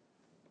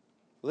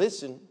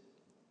 Listen,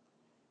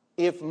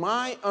 if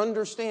my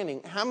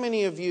understanding, how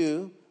many of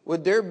you,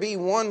 would there be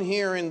one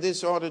here in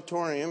this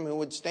auditorium who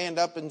would stand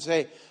up and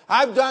say,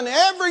 I've done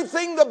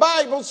everything the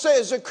Bible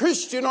says a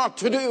Christian ought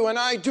to do, and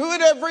I do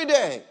it every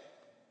day?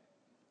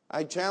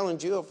 I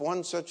challenge you, if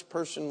one such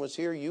person was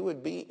here, you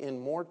would be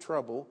in more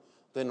trouble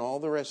than all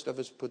the rest of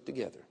us put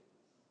together.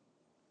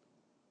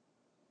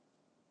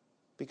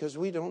 Because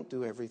we don't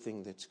do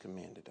everything that's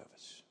commanded of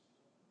us.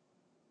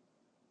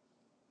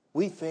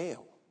 We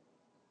fail.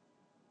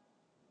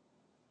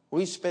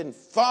 We spend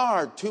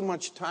far too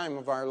much time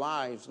of our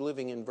lives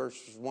living in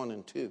verses 1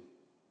 and 2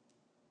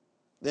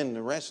 than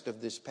the rest of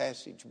this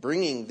passage,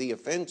 bringing the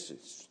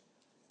offenses.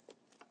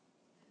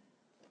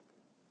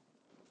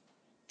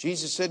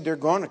 Jesus said they're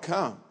going to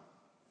come.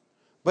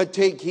 But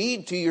take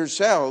heed to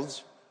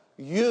yourselves.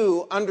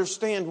 You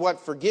understand what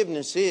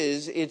forgiveness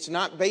is. It's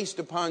not based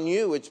upon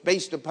you. It's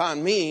based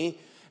upon me.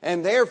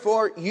 And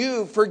therefore,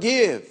 you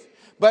forgive.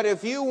 But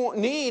if you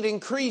need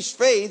increased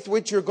faith,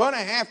 which you're going to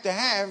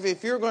have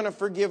if you're going to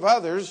forgive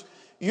others,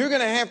 you're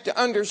going to have to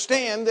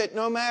understand that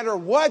no matter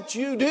what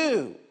you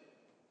do,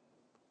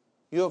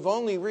 you have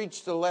only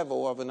reached the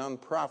level of an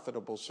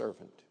unprofitable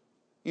servant.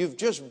 You've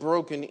just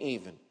broken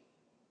even.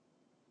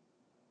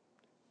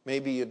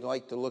 Maybe you'd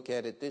like to look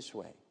at it this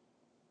way.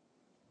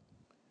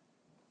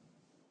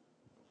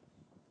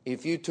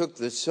 If you took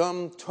the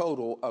sum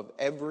total of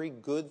every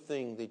good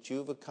thing that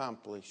you've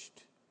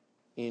accomplished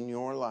in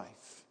your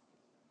life,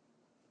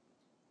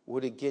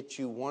 would it get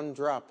you one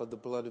drop of the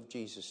blood of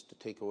Jesus to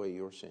take away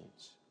your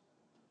sins?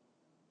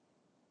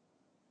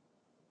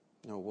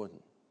 No, it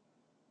wouldn't.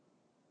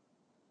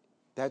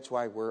 That's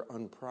why we're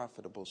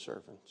unprofitable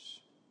servants.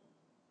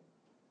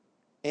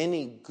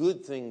 Any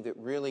good thing that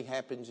really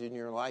happens in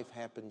your life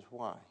happens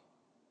why?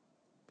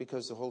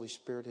 Because the Holy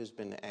Spirit has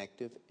been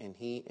active and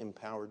He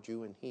empowered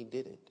you and He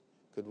did it.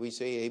 Could we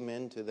say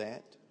amen to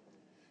that?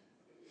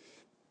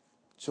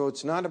 So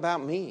it's not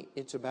about me,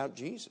 it's about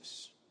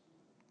Jesus.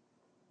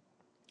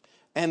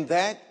 And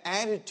that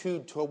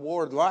attitude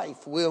toward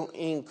life will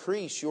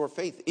increase your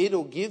faith.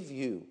 It'll give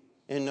you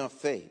enough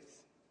faith.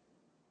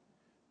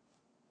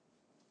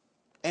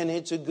 And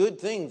it's a good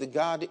thing that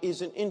God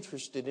isn't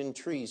interested in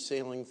trees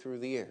sailing through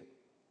the air.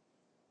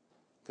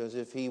 Because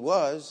if He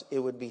was, it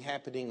would be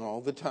happening all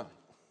the time.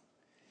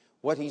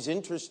 What He's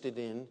interested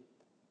in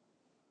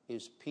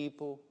is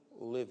people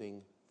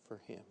living for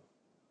Him.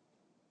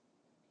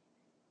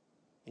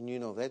 And you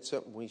know, that's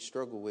something we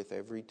struggle with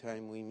every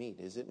time we meet,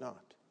 is it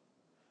not?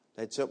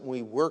 That's something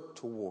we work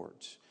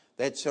towards.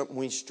 That's something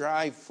we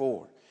strive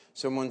for.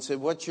 Someone said,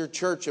 what's your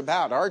church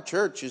about? Our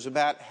church is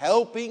about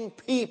helping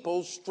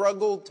people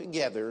struggle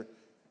together.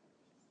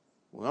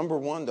 Number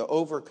one, to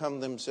overcome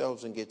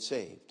themselves and get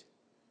saved.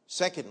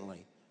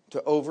 Secondly,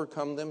 to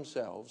overcome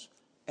themselves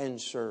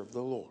and serve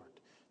the Lord.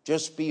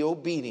 Just be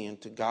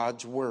obedient to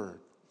God's word.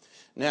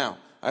 Now,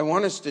 I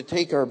want us to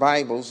take our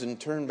Bibles and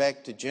turn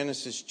back to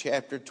Genesis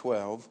chapter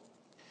 12.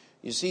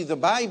 You see, the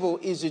Bible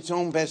is its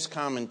own best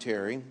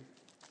commentary.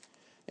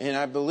 And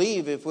I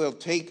believe if we'll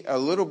take a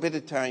little bit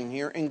of time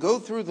here and go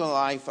through the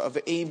life of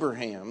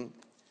Abraham,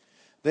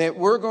 that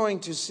we're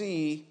going to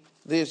see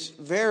this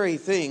very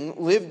thing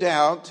lived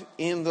out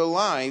in the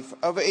life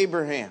of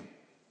Abraham.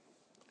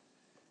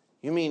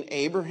 You mean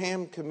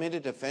Abraham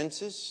committed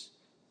offenses?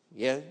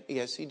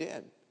 Yes, he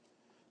did.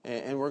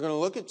 And we're going to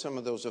look at some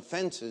of those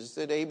offenses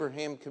that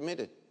Abraham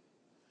committed.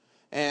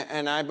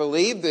 And I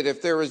believe that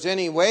if there was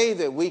any way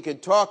that we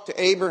could talk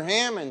to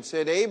Abraham and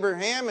said,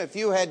 Abraham, if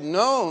you had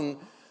known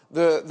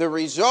the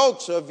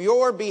results of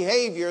your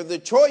behavior, the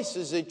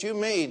choices that you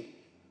made,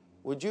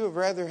 would you have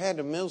rather had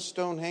a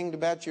millstone hanged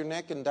about your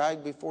neck and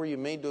died before you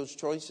made those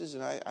choices?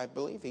 And I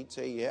believe he'd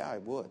say, yeah, I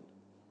would.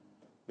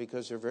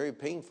 Because they're very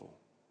painful.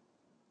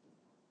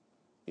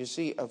 You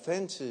see,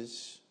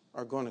 offenses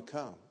are going to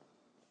come.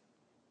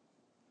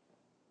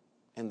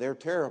 And they're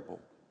terrible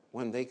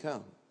when they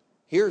come.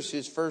 Here's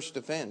his first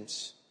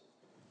offense.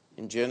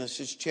 In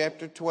Genesis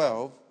chapter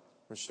 12,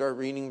 we'll start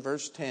reading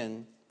verse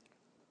 10.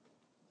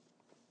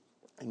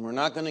 And we're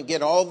not going to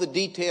get all the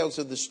details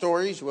of the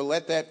stories. We'll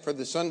let that for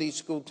the Sunday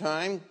school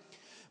time.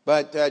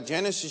 But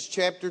Genesis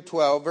chapter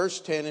 12, verse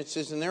 10, it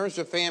says, and there was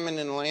a famine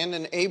in the land,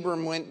 and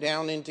Abram went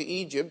down into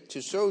Egypt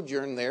to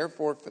sojourn there,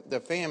 for the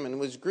famine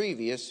was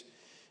grievous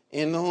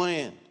in the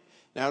land.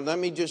 Now let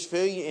me just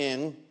fill you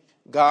in.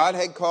 God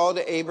had called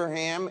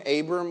Abraham.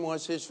 Abram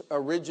was his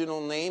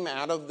original name,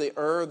 out of the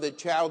Ur of the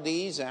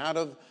Chaldees, out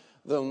of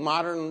the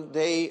modern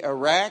day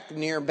Iraq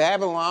near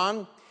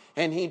Babylon.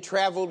 And he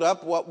traveled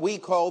up what we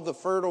call the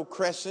Fertile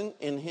Crescent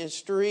in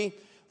history,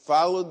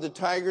 followed the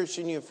Tigris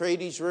and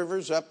Euphrates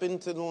rivers up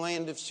into the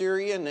land of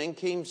Syria, and then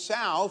came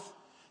south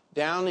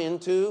down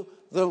into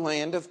the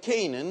land of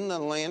Canaan, the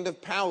land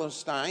of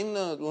Palestine,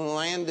 the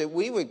land that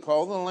we would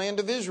call the land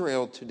of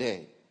Israel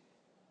today.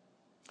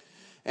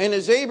 And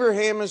as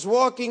Abraham is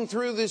walking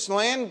through this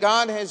land,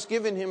 God has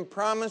given him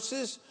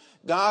promises.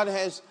 God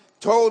has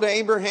told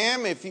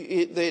Abraham,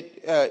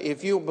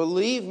 if you'll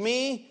believe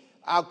me,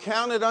 I'll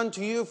count it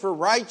unto you for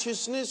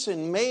righteousness,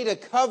 and made a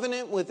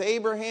covenant with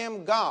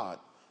Abraham, God,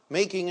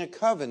 making a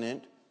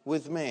covenant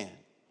with man.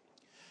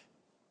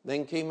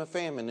 Then came a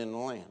famine in the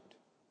land.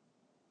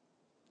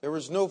 There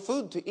was no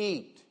food to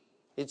eat.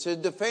 It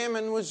said the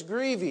famine was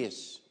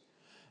grievous.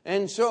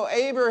 And so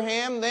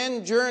Abraham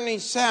then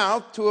journeys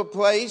south to a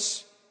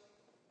place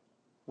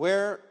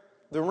where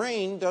the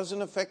rain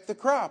doesn't affect the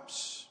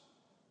crops.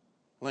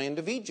 Land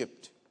of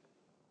Egypt.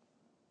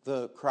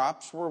 The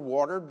crops were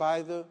watered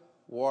by the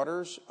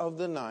waters of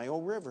the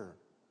Nile River.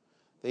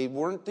 They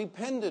weren't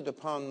dependent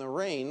upon the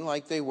rain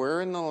like they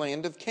were in the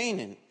land of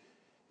Canaan.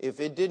 If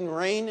it didn't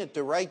rain at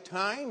the right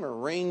time or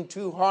rain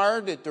too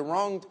hard at the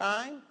wrong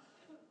time,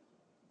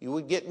 you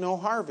would get no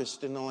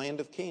harvest in the land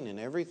of Canaan.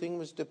 Everything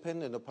was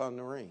dependent upon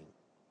the rain.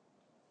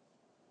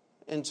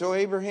 And so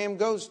Abraham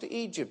goes to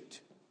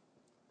Egypt.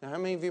 Now, how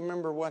many of you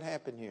remember what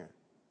happened here?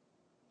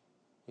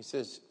 He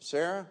says,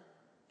 Sarah,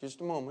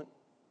 just a moment.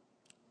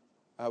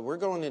 We're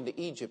going into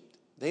Egypt.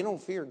 They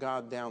don't fear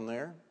God down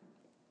there.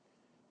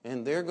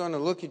 And they're going to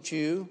look at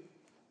you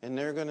and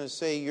they're going to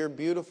say you're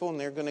beautiful, and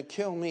they're going to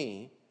kill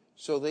me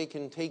so they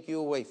can take you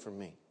away from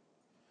me.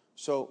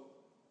 So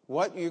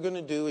what you're going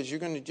to do is you're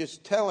going to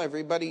just tell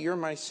everybody you're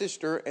my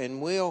sister,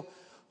 and we'll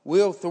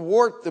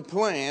thwart the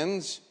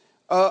plans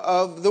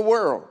of the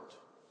world.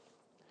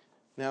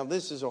 Now,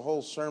 this is a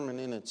whole sermon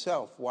in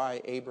itself,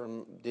 why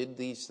Abram did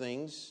these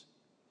things.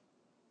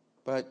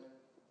 But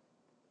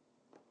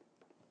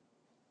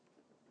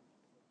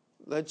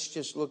let's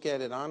just look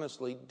at it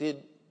honestly.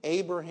 Did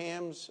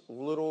Abraham's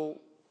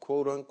little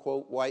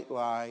quote-unquote white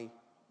lie,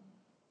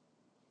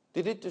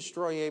 did it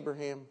destroy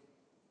Abraham?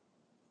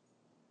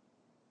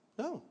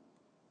 No.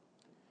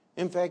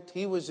 In fact,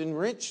 he was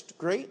enriched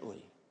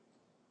greatly.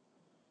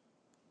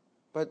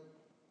 But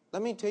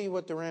let me tell you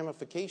what the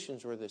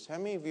ramifications were of this. How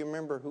many of you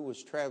remember who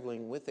was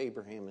traveling with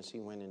Abraham as he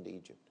went into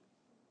Egypt?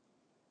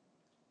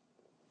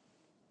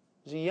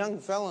 It was a young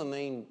fellow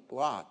named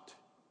Lot.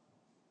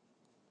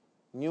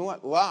 And you know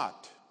what?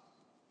 Lot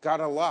got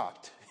a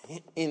lot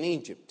in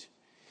Egypt.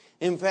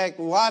 In fact,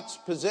 Lot's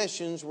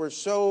possessions were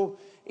so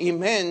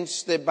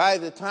immense that by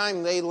the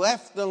time they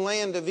left the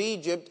land of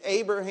Egypt,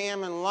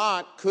 Abraham and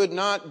Lot could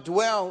not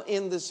dwell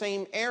in the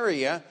same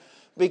area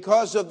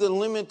because of the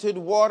limited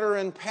water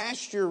and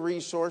pasture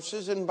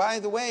resources. And by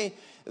the way,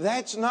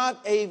 that's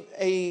not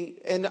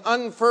an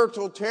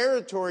unfertile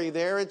territory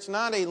there. It's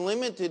not a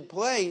limited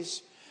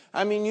place.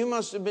 I mean, you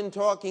must have been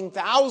talking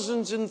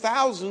thousands and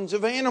thousands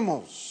of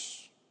animals.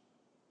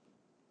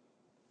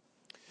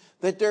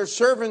 That their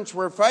servants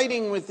were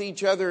fighting with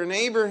each other, and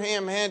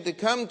Abraham had to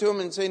come to him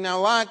and say, now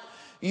Lot,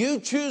 you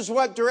choose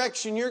what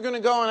direction you're going to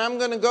go, and I'm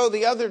going to go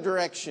the other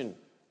direction.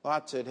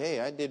 Lot said, hey,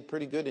 I did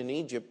pretty good in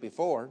Egypt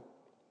before.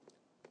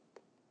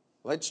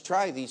 Let's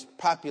try these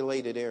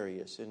populated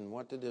areas. And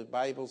what did the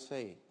Bible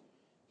say?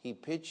 He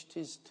pitched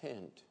his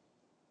tent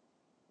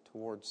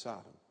toward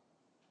Sodom.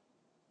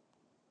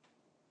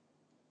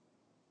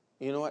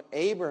 You know what?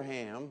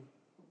 Abraham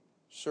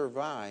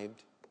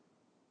survived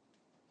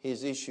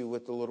his issue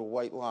with the little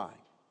white lie.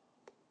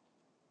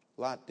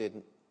 Lot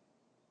didn't.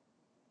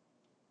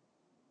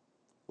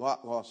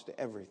 Lot lost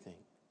everything.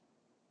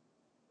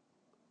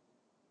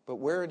 But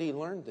where did he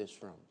learn this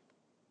from?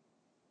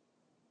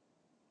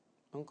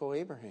 Uncle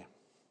Abraham.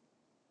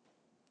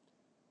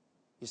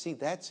 You see,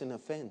 that's an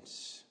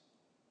offense.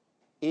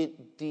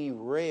 It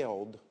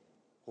derailed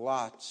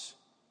Lot's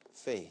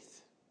faith.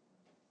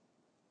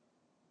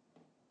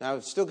 Now,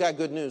 I've still got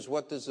good news.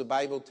 What does the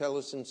Bible tell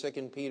us in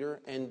 2 Peter?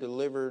 And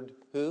delivered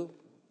who?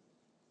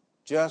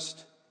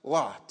 Just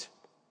Lot.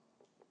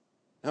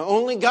 Now,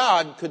 only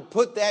God could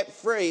put that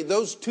phrase,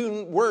 those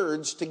two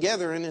words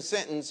together in a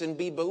sentence and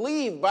be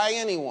believed by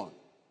anyone.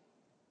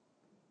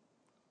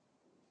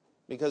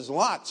 Because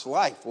Lot's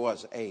life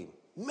was a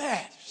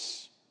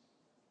mess.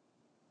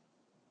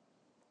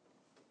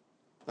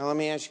 Now, let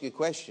me ask you a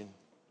question.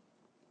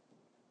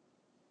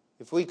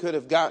 If we could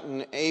have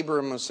gotten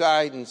Abram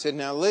aside and said,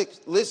 now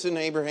listen,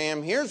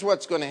 Abraham, here's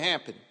what's going to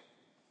happen.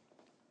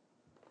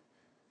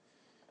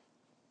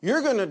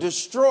 You're going to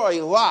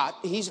destroy Lot.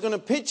 He's going to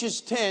pitch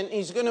his tent.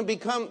 He's going to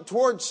become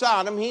toward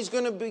Sodom. He's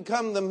going to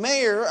become the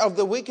mayor of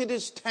the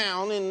wickedest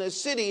town in the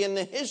city in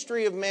the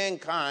history of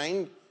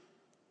mankind.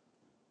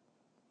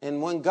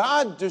 And when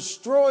God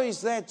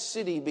destroys that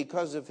city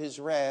because of his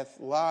wrath,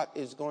 Lot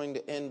is going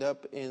to end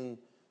up in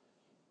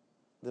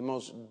the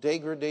most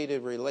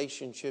degraded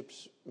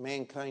relationships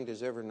mankind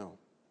has ever known.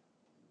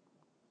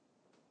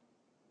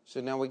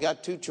 So now we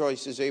got two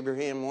choices,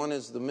 Abraham. One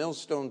is the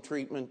millstone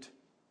treatment,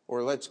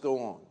 or let's go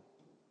on.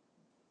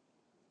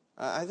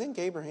 I think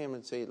Abraham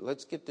would say,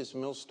 let's get this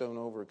millstone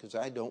over because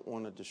I don't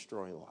want to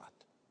destroy Lot.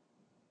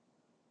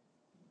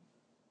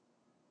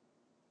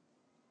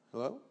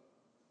 Hello?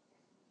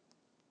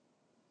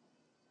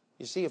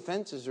 You see,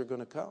 offenses are going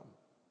to come.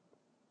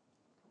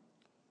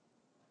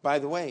 By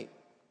the way,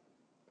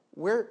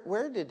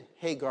 where did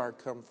Hagar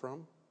come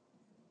from?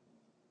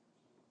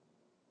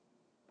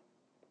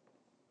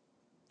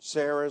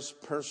 Sarah's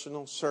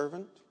personal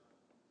servant?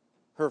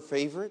 Her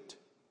favorite?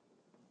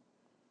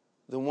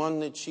 The one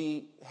that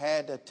she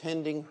had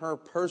attending her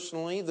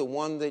personally? The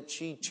one that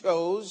she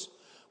chose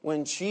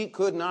when she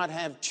could not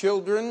have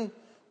children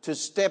to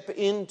step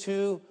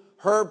into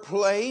her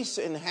place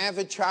and have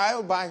a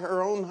child by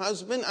her own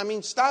husband? I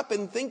mean, stop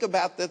and think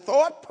about the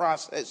thought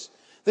process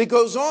that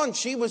goes on.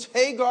 She was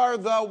Hagar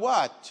the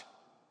what?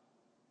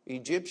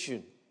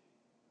 Egyptian.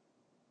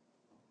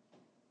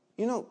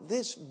 You know,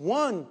 this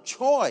one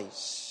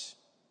choice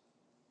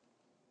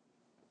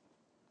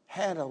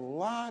had a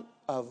lot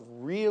of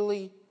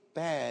really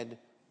bad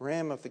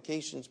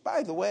ramifications.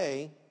 By the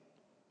way,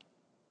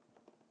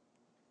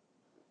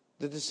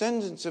 the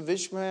descendants of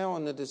Ishmael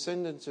and the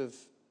descendants of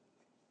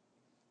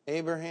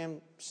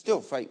Abraham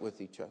still fight with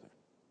each other.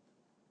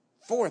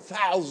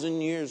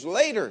 4,000 years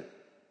later.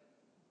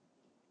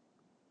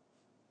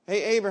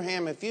 Hey,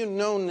 Abraham, if you'd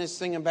known this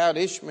thing about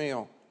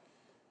Ishmael,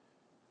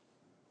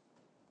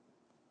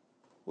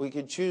 we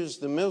could choose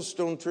the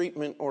millstone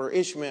treatment or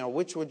Ishmael.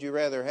 Which would you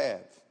rather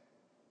have?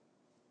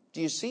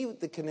 Do you see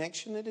the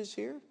connection that is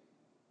here?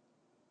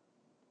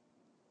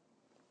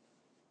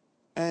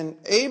 And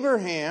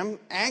Abraham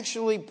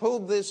actually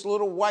pulled this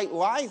little white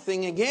lie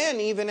thing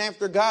again, even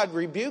after God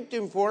rebuked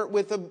him for it,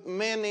 with a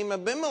man named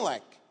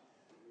Abimelech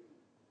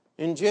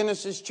in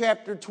Genesis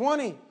chapter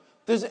 20.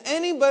 Does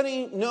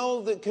anybody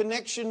know the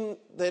connection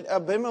that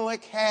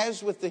Abimelech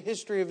has with the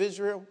history of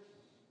Israel?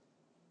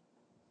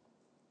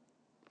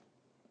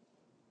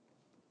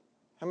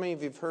 How many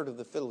of you have heard of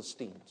the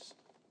Philistines?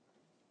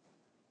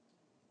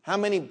 How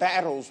many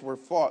battles were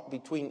fought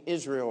between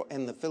Israel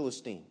and the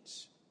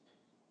Philistines?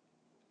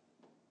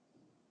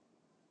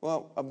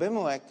 Well,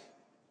 Abimelech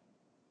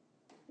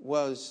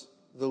was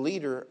the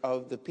leader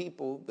of the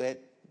people that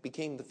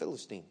became the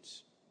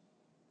Philistines.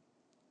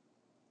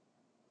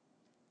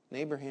 And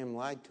Abraham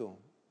lied to him.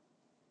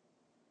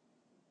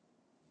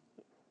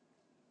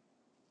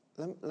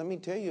 Let me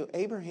tell you,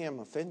 Abraham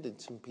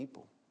offended some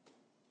people.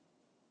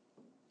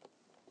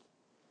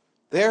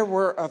 There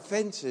were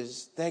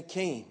offenses that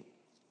came.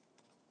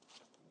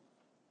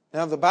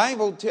 Now, the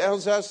Bible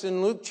tells us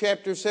in Luke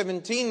chapter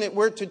 17 that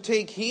we're to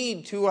take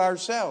heed to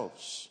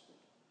ourselves.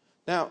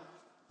 Now,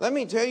 let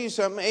me tell you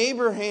something.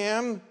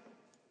 Abraham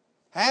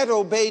had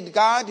obeyed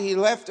God. He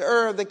left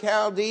Ur of the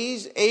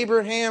Chaldees.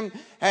 Abraham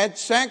had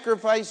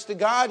sacrificed to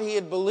God. He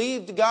had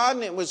believed God,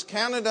 and it was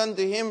counted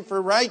unto him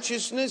for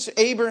righteousness.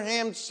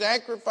 Abraham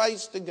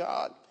sacrificed to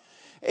God.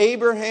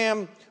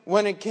 Abraham,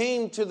 when it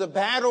came to the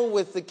battle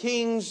with the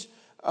kings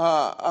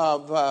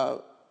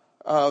of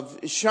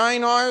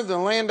Shinar, the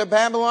land of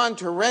Babylon,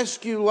 to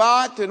rescue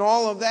Lot and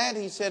all of that,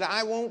 he said,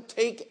 I won't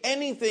take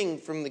anything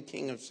from the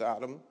king of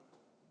Sodom.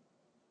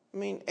 I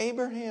mean,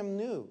 Abraham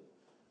knew.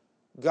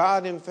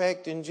 God, in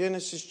fact, in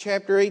Genesis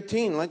chapter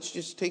 18, let's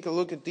just take a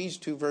look at these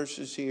two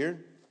verses here.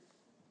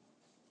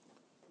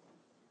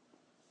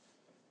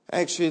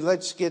 Actually,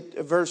 let's get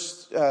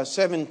verse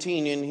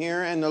 17 in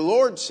here. And the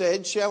Lord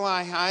said, shall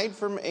I hide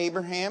from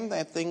Abraham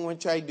that thing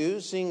which I do,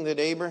 seeing that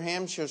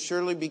Abraham shall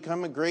surely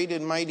become a great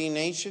and mighty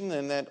nation,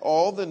 and that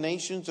all the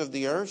nations of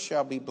the earth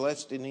shall be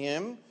blessed in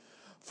him?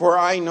 For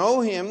I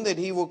know him, that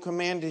he will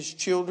command his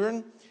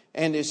children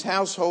and his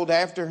household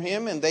after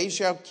him, and they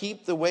shall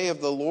keep the way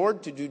of the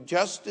Lord to do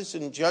justice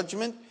and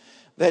judgment,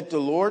 that the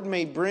Lord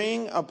may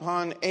bring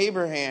upon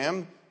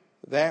Abraham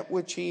that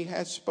which he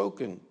has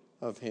spoken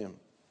of him.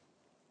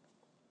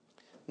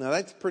 Now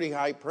that's pretty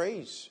high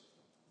praise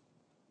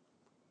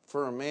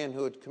for a man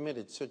who had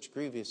committed such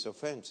grievous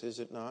offense,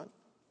 is it not?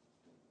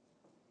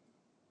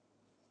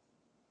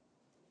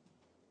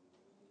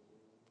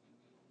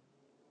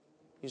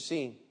 You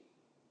see,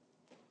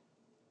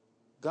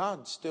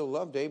 God still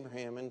loved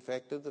Abraham, in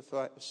fact,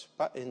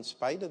 in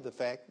spite of the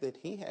fact that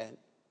he had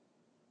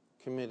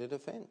committed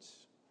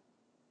offense.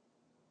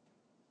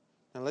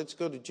 Now let's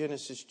go to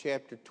Genesis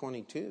chapter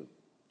 22.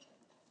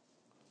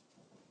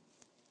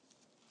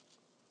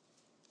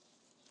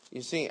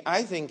 You see,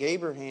 I think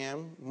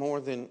Abraham, more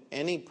than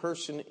any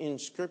person in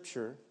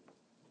Scripture,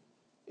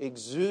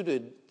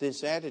 exuded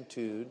this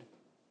attitude: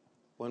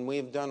 when we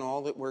have done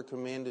all that we're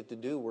commanded to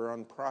do, we're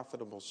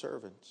unprofitable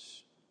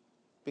servants.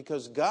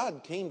 Because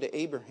God came to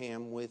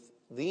Abraham with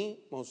the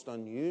most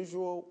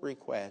unusual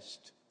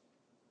request.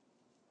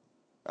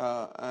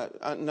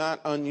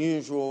 Not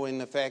unusual in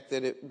the fact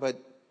that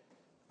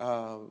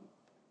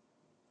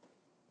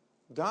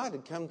God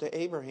had come to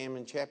Abraham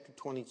in chapter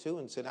 22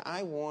 and said,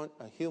 I want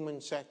a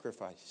human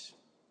sacrifice.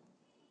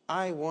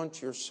 I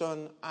want your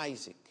son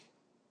Isaac.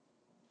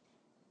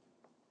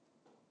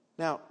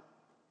 Now,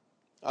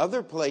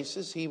 other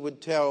places he would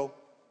tell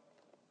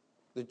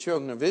the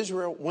children of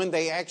Israel, when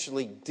they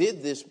actually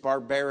did this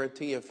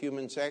barbarity of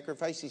human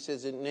sacrifice, he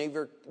says, it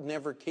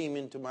never came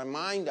into my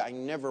mind. I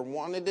never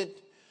wanted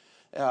it.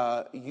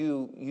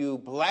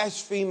 You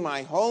blaspheme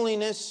my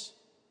holiness.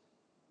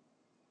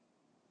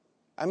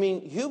 I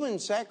mean, human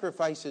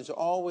sacrifice has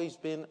always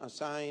been a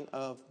sign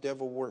of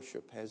devil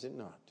worship, has it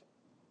not?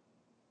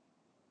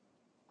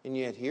 And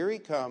yet here he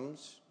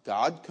comes.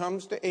 God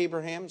comes to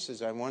Abraham,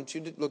 says, I want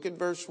you to look at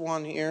verse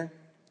 1 here.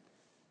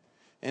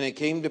 And it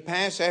came to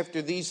pass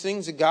after these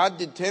things that God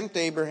did tempt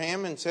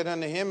Abraham and said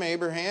unto him,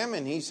 Abraham,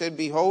 and he said,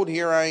 behold,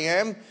 here I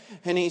am.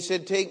 And he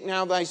said, take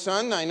now thy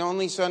son, thine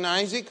only son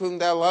Isaac, whom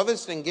thou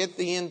lovest, and get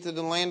thee into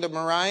the land of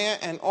Moriah,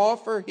 and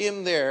offer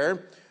him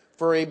there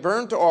for a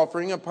burnt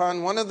offering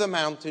upon one of the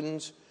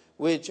mountains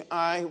which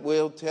I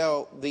will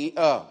tell thee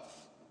of.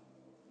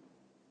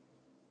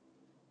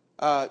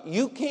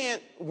 You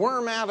can't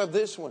worm out of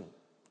this one.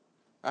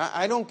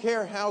 I don't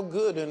care how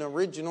good an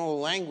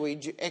original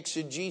language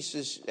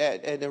exegesis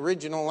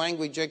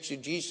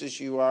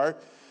you are.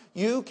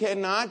 You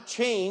cannot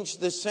change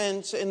the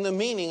sense and the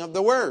meaning of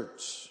the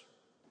words.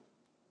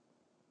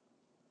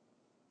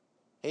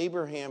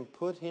 Abraham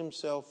put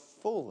himself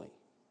fully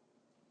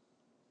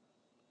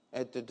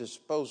at the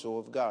disposal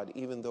of God,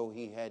 even though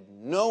he had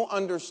no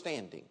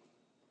understanding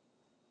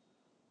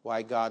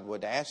why God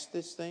would ask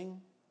this thing.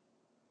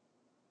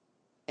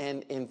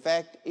 And in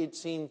fact, it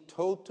seemed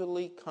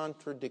totally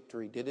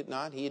contradictory, did it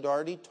not? He had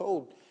already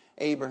told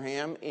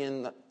Abraham,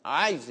 in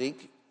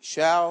Isaac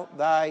shall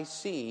thy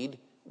seed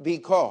be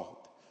called.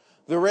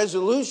 The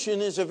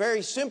resolution is a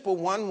very simple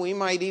one. We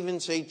might even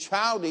say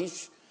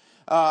childish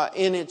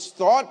in its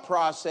thought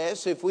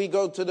process. If we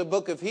go to the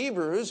book of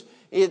Hebrews,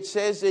 it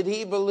says that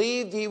he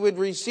believed he would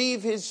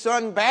receive his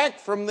son back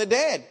from the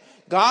dead.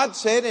 God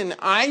said, in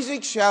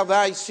Isaac shall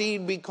thy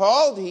seed be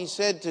called. He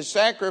said to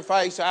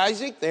sacrifice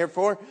Isaac.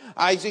 Therefore,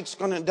 Isaac's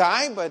going to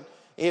die. But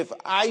if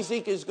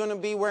Isaac is going to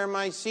be where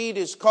my seed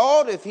is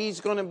called, if he's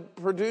going to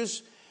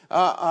produce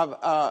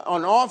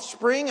an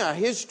offspring, a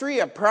history,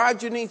 a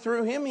progeny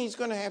through him, he's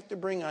going to have to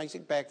bring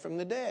Isaac back from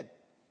the dead.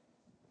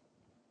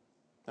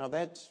 Now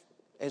that's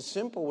as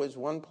simple as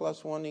 1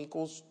 + 1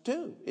 =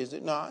 2, is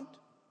it not?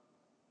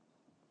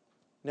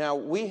 Now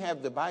we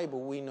have the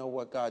Bible. We know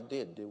what God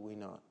did we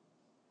not?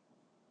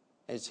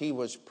 as he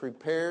was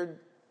prepared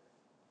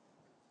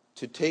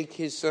to take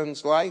his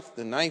son's life,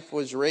 the knife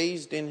was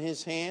raised in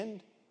his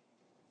hand.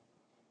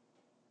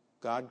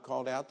 God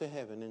called out to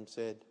heaven and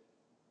said,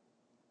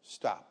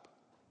 "Stop."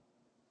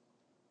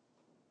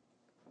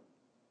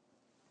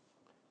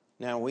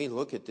 Now we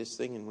look at this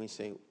thing and we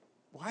say,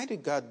 why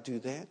did God do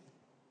that?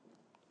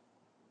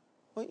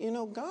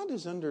 Well, God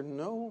is under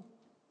no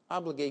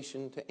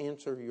obligation to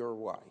answer your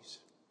whys.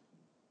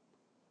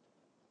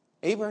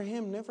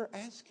 Abraham never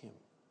asked him.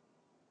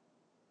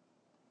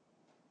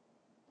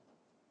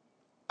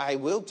 I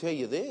will tell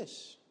you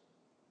this.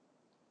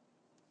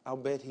 I'll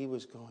bet he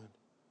was going,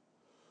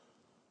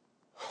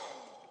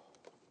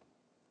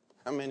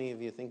 how many of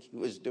you think he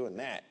was doing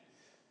that?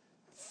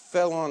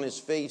 Fell on his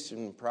face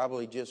and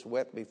probably just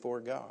wept before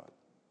God.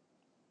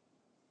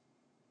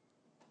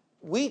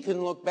 We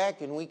can look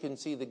back and we can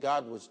see that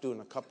God was doing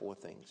a couple of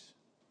things.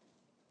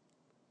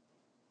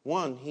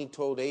 One, he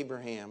told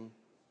Abraham,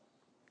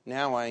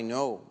 now I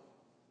know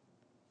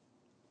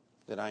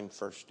that I'm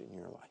first in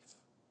your life.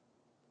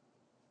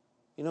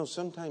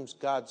 Sometimes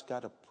God's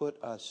got to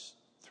put us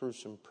through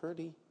some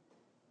pretty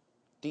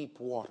deep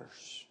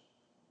waters.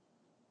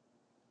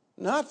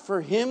 Not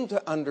for him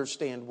to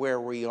understand where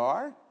we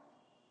are,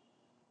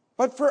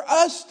 but for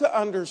us to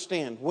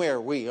understand where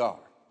we are.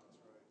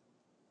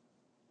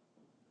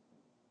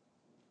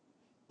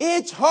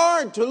 It's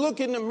hard to look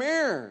in the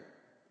mirror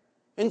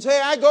and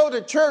say, I go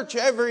to church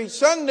every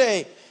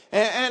Sunday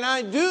and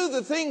I do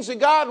the things that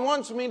God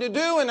wants me to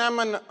do, and I'm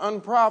an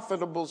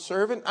unprofitable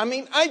servant.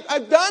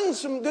 I've done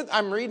some good.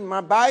 I'm reading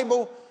my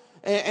Bible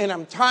and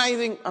I'm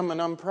tithing. I'm an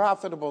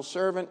unprofitable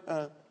servant.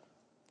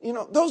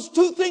 Those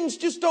two things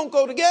just don't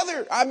go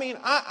together.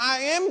 I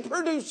am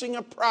producing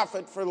a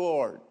profit for the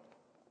Lord.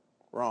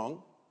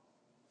 Wrong.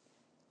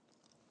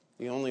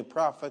 The only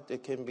profit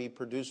that can be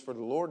produced for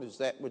the Lord is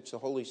that which the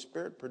Holy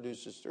Spirit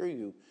produces through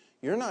you.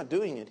 You're not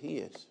doing it, he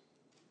is.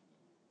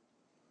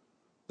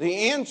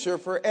 The answer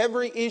for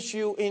every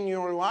issue in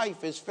your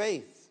life is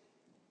faith.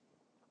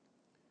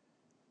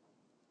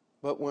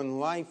 But when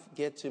life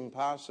gets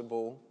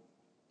impossible,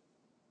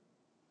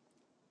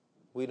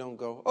 we don't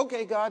go,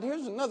 okay, God,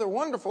 here's another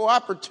wonderful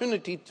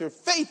opportunity for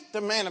faith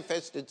to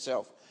manifest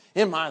itself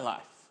in my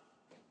life.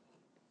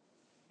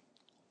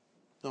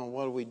 No,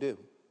 what do?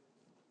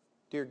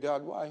 Dear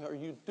God, why are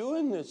you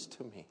doing this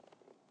to me?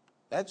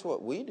 That's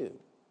what we do.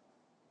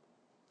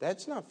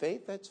 That's not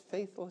faith, that's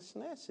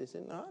faithlessness, is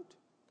it not?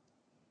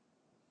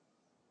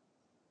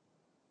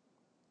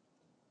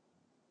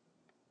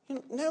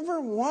 Never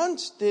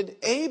once did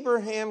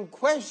Abraham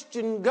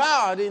question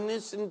God in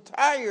this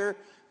entire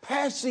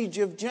passage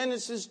of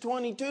Genesis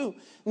 22.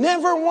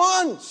 Never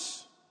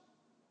once.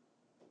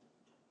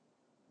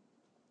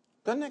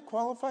 Doesn't that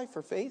qualify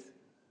for faith?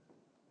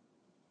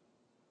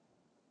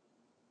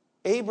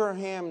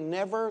 Abraham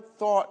never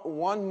thought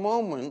one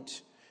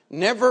moment,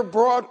 never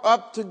brought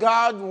up to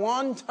God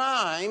one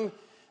time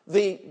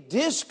the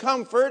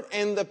discomfort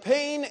and the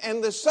pain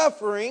and the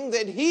suffering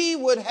that he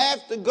would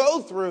have to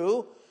go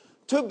through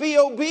to be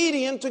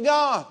obedient to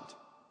God.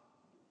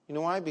 You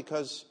know why?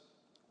 Because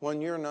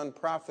when you're an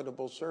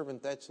unprofitable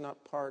servant, that's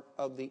not part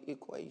of the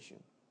equation.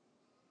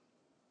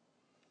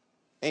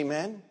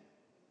 Amen?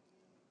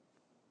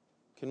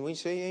 Can we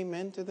say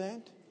amen to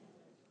that?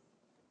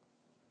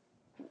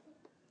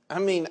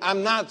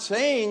 I'm not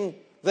saying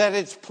that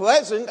it's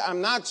pleasant.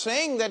 I'm not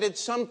saying that it's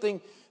something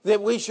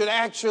that we should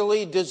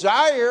actually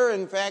desire.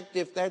 In fact,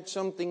 if that's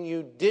something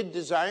you did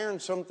desire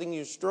and something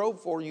you strove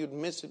for, you'd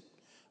miss it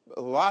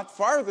a lot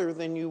farther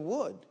than you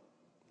would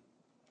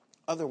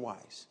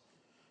otherwise.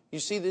 You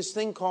see, this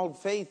thing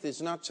called faith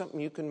is not something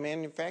you can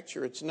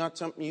manufacture. It's not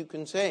something you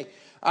can say,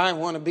 I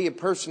want to be a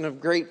person of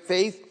great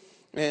faith.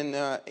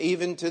 And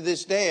even to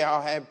this day,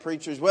 I'll have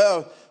preachers,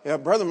 Brother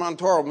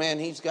Montoro, man,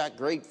 he's got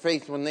great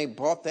faith. When they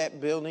bought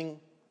that building,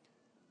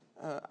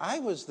 I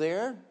was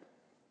there.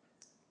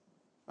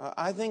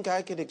 I think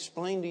I could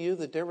explain to you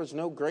that there was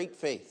no great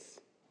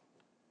faith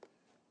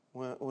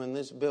when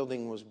this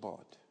building was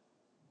bought.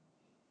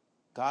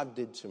 God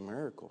did some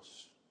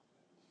miracles.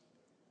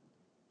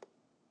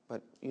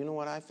 But you know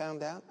what I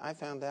found out? I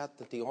found out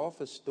that the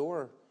office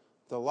door,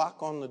 the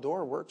lock on the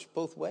door works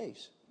both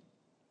ways.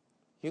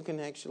 You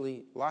can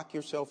actually lock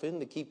yourself in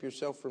to keep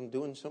yourself from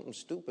doing something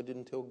stupid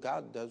until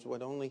God does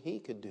what only he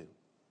could do.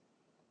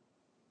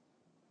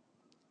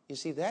 You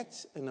see,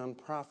 that's an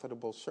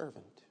unprofitable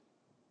servant.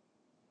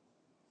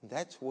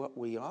 That's what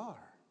we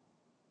are.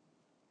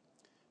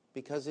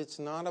 Because it's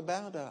not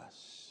about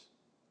us.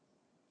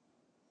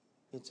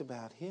 It's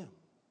about him.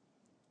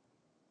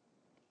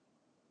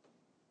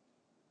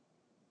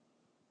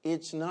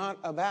 It's not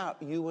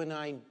about you and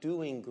I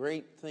doing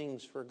great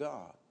things for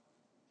God.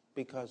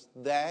 Because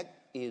that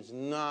is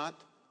not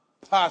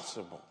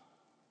possible.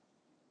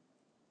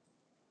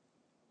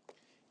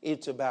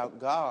 It's about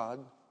God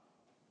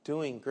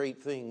doing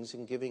great things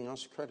and giving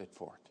us credit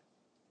for it.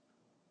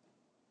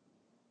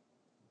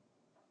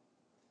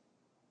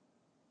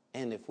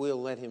 And if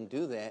we'll let him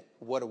do that,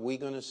 what are we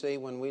going to say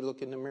when we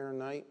look in the mirror at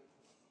night?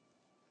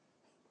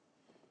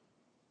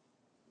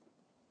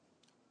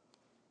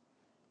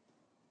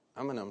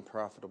 I'm an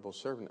unprofitable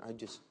servant. I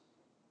just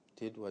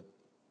did what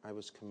I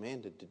was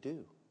commanded to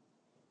do.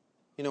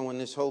 You know, when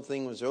this whole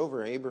thing was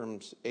over,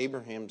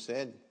 Abraham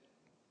said,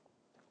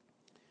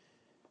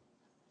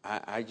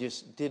 I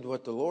just did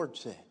what the Lord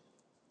said.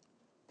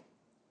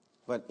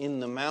 But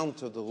in the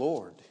mount of the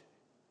Lord,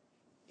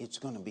 it's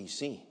going to be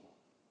seen.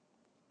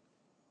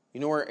 You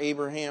know where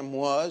Abraham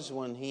was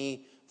when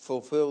he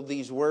fulfilled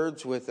these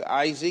words with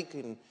Isaac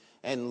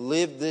and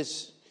lived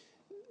this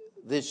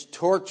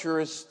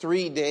torturous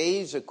 3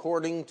 days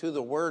according to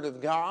the Word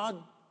of God?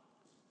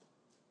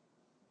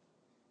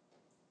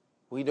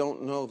 We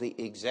don't know the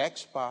exact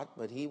spot,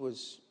 but he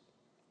was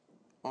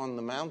on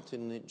the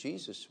mountain that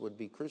Jesus would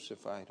be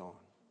crucified on.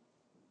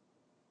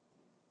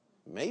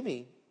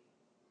 Maybe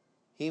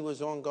he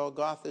was on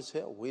Golgotha's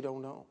hill. We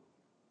don't know.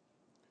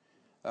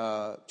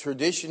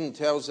 Tradition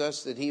tells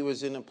us that he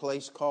was in a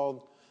place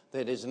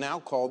that is now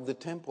called the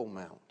Temple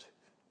Mount,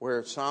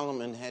 where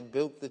Solomon had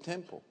built the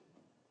temple.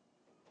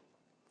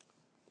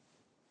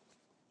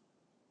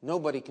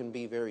 Nobody can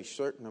be very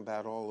certain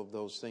about all of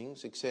those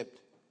things,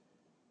 except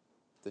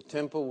the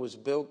temple was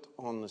built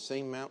on the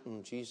same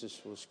mountain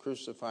Jesus was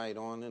crucified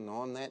on, and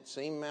on that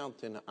same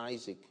mountain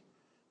Isaac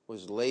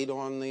was laid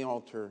on the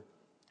altar,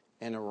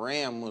 and a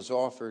ram was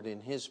offered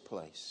in his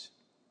place.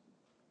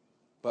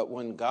 But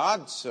when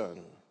God's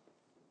Son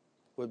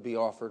would be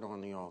offered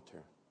on the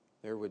altar,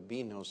 there would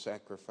be no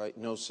sacrifice,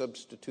 no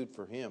substitute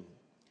for him.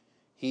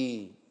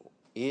 He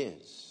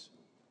is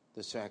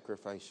the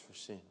sacrifice for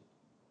sin.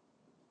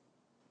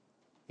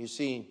 You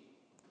see,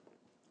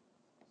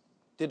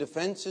 did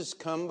offenses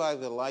come by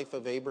the life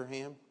of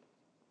Abraham?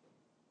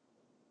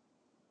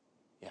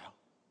 Yeah.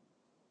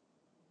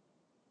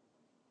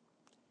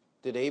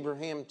 Did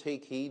Abraham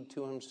take heed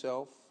to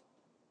himself?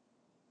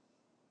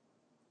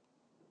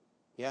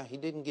 Yeah, he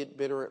didn't get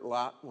bitter at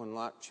Lot when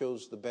Lot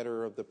chose the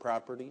better of the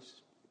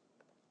properties.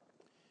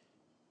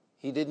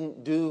 He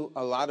didn't do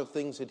a lot of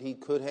things that he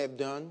could have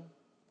done.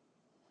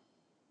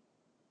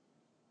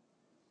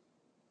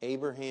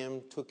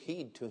 Abraham took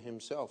heed to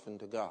himself and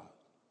to God.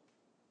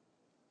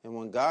 And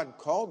when God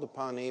called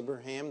upon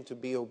Abraham to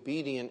be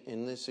obedient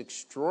in this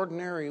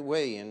extraordinary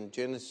way in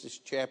Genesis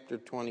chapter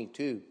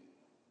 22,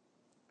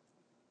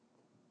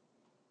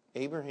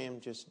 Abraham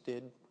just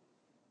did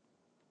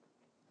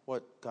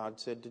what God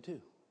said to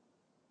do.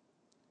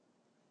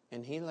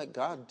 And he let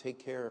God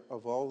take care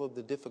of all of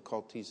the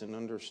difficulties in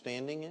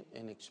understanding it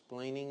and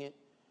explaining it.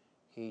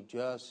 He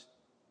just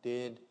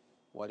did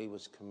what he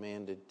was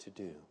commanded to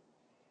do.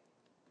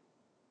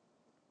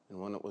 And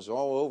when it was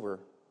all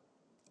over,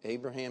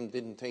 Abraham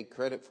didn't take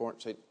credit for it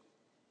and say,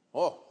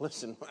 oh,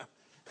 listen,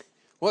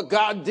 what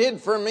God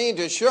did for me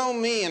to show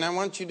me. And I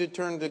want you to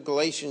turn to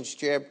Galatians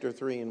chapter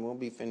 3, and we'll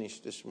be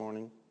finished this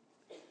morning.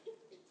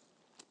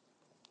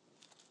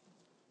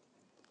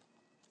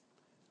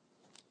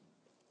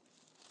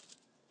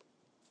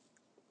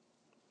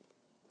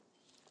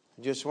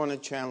 I just want to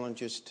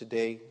challenge us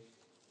today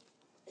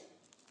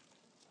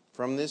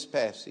from this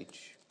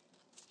passage.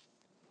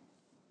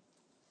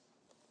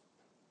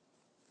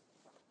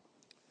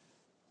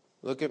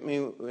 Look at me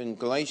in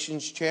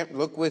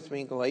look with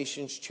me,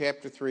 Galatians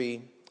chapter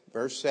 3,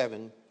 verse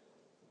 7.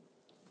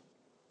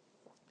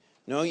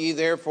 Know ye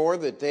therefore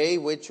that they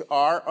which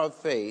are of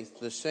faith,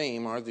 the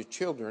same are the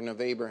children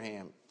of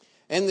Abraham.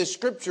 And the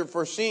scripture,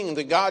 foreseeing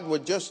that God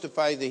would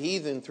justify the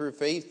heathen through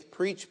faith,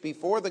 preached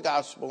before the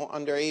gospel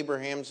under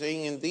Abraham,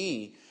 saying, in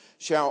thee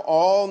shall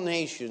all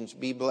nations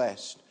be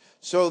blessed.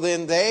 So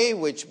then they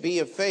which be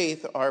of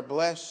faith are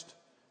blessed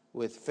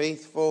with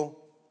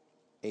faithful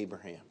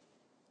Abraham.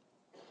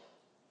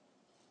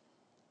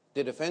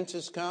 Did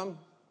offenses come?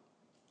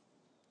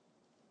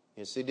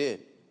 Yes, they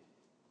did.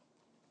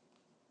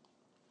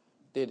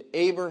 Did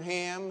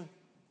Abraham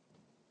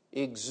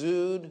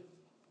exude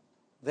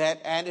that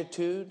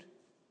attitude?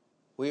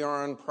 We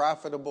are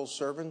unprofitable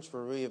servants,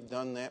 for we have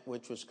done that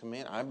which was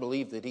commanded. I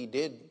believe that he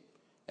did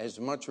as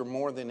much or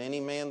more than any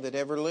man that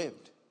ever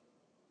lived.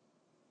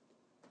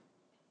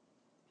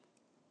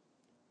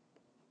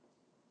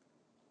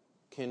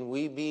 Can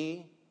we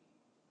be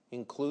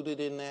included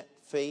in that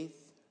faith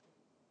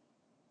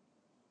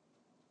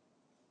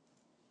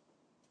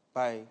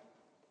by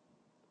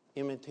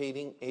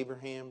imitating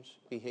Abraham's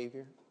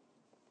behavior?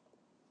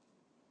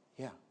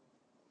 Yeah.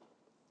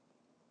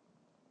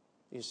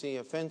 You see,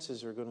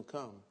 offenses are going to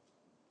come.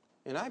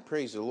 And I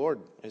praise the Lord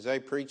as I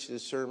preach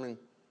this sermon.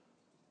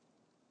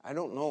 I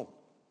don't know,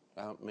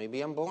 maybe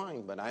I'm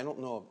blind, but I don't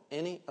know of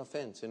any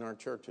offense in our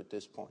church at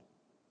this point.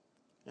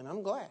 And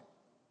I'm glad.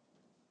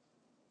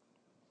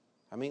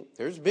 I mean,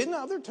 there's been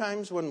other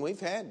times when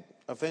we've had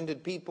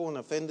offended people and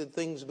offended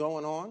things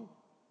going on.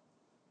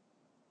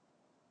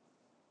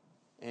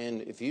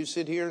 And if you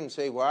sit here and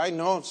say, well, I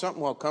know of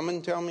something, well, come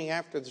and tell me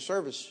after the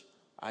service.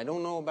 I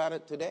don't know about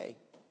it today.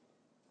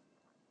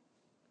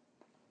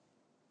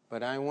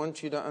 But I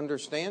want you to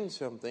understand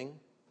something.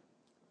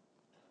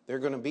 They're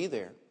going to be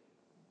there.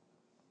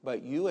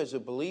 But you as a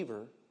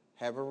believer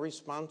have a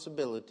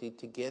responsibility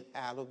to get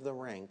out of the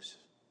ranks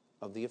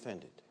of the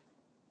offended.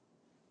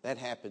 That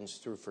happens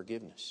through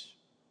forgiveness.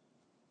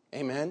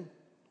 Amen?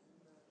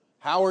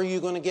 How are you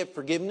going to get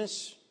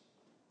forgiveness?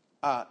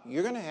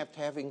 You're going to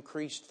have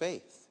increased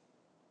faith.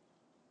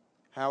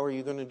 How are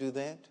you going to do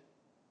that?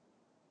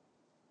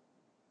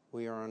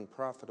 We are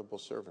unprofitable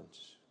servants.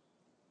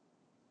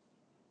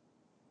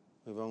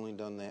 We've only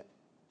done that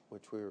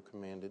which we were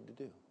commanded to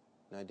do.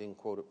 And I didn't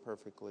quote it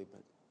perfectly,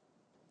 but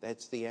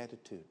that's the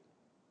attitude.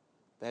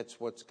 That's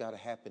what's got to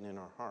happen in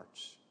our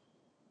hearts.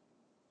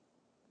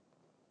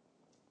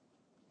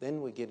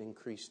 Then we get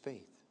increased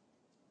faith.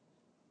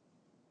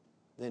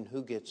 Then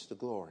who gets the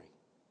glory?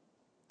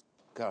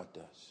 God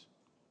does.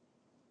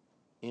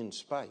 In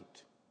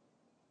spite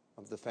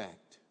of the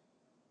fact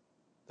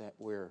that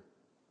we're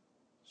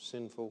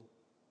sinful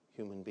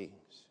human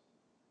beings.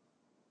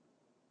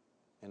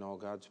 And all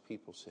God's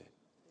people said,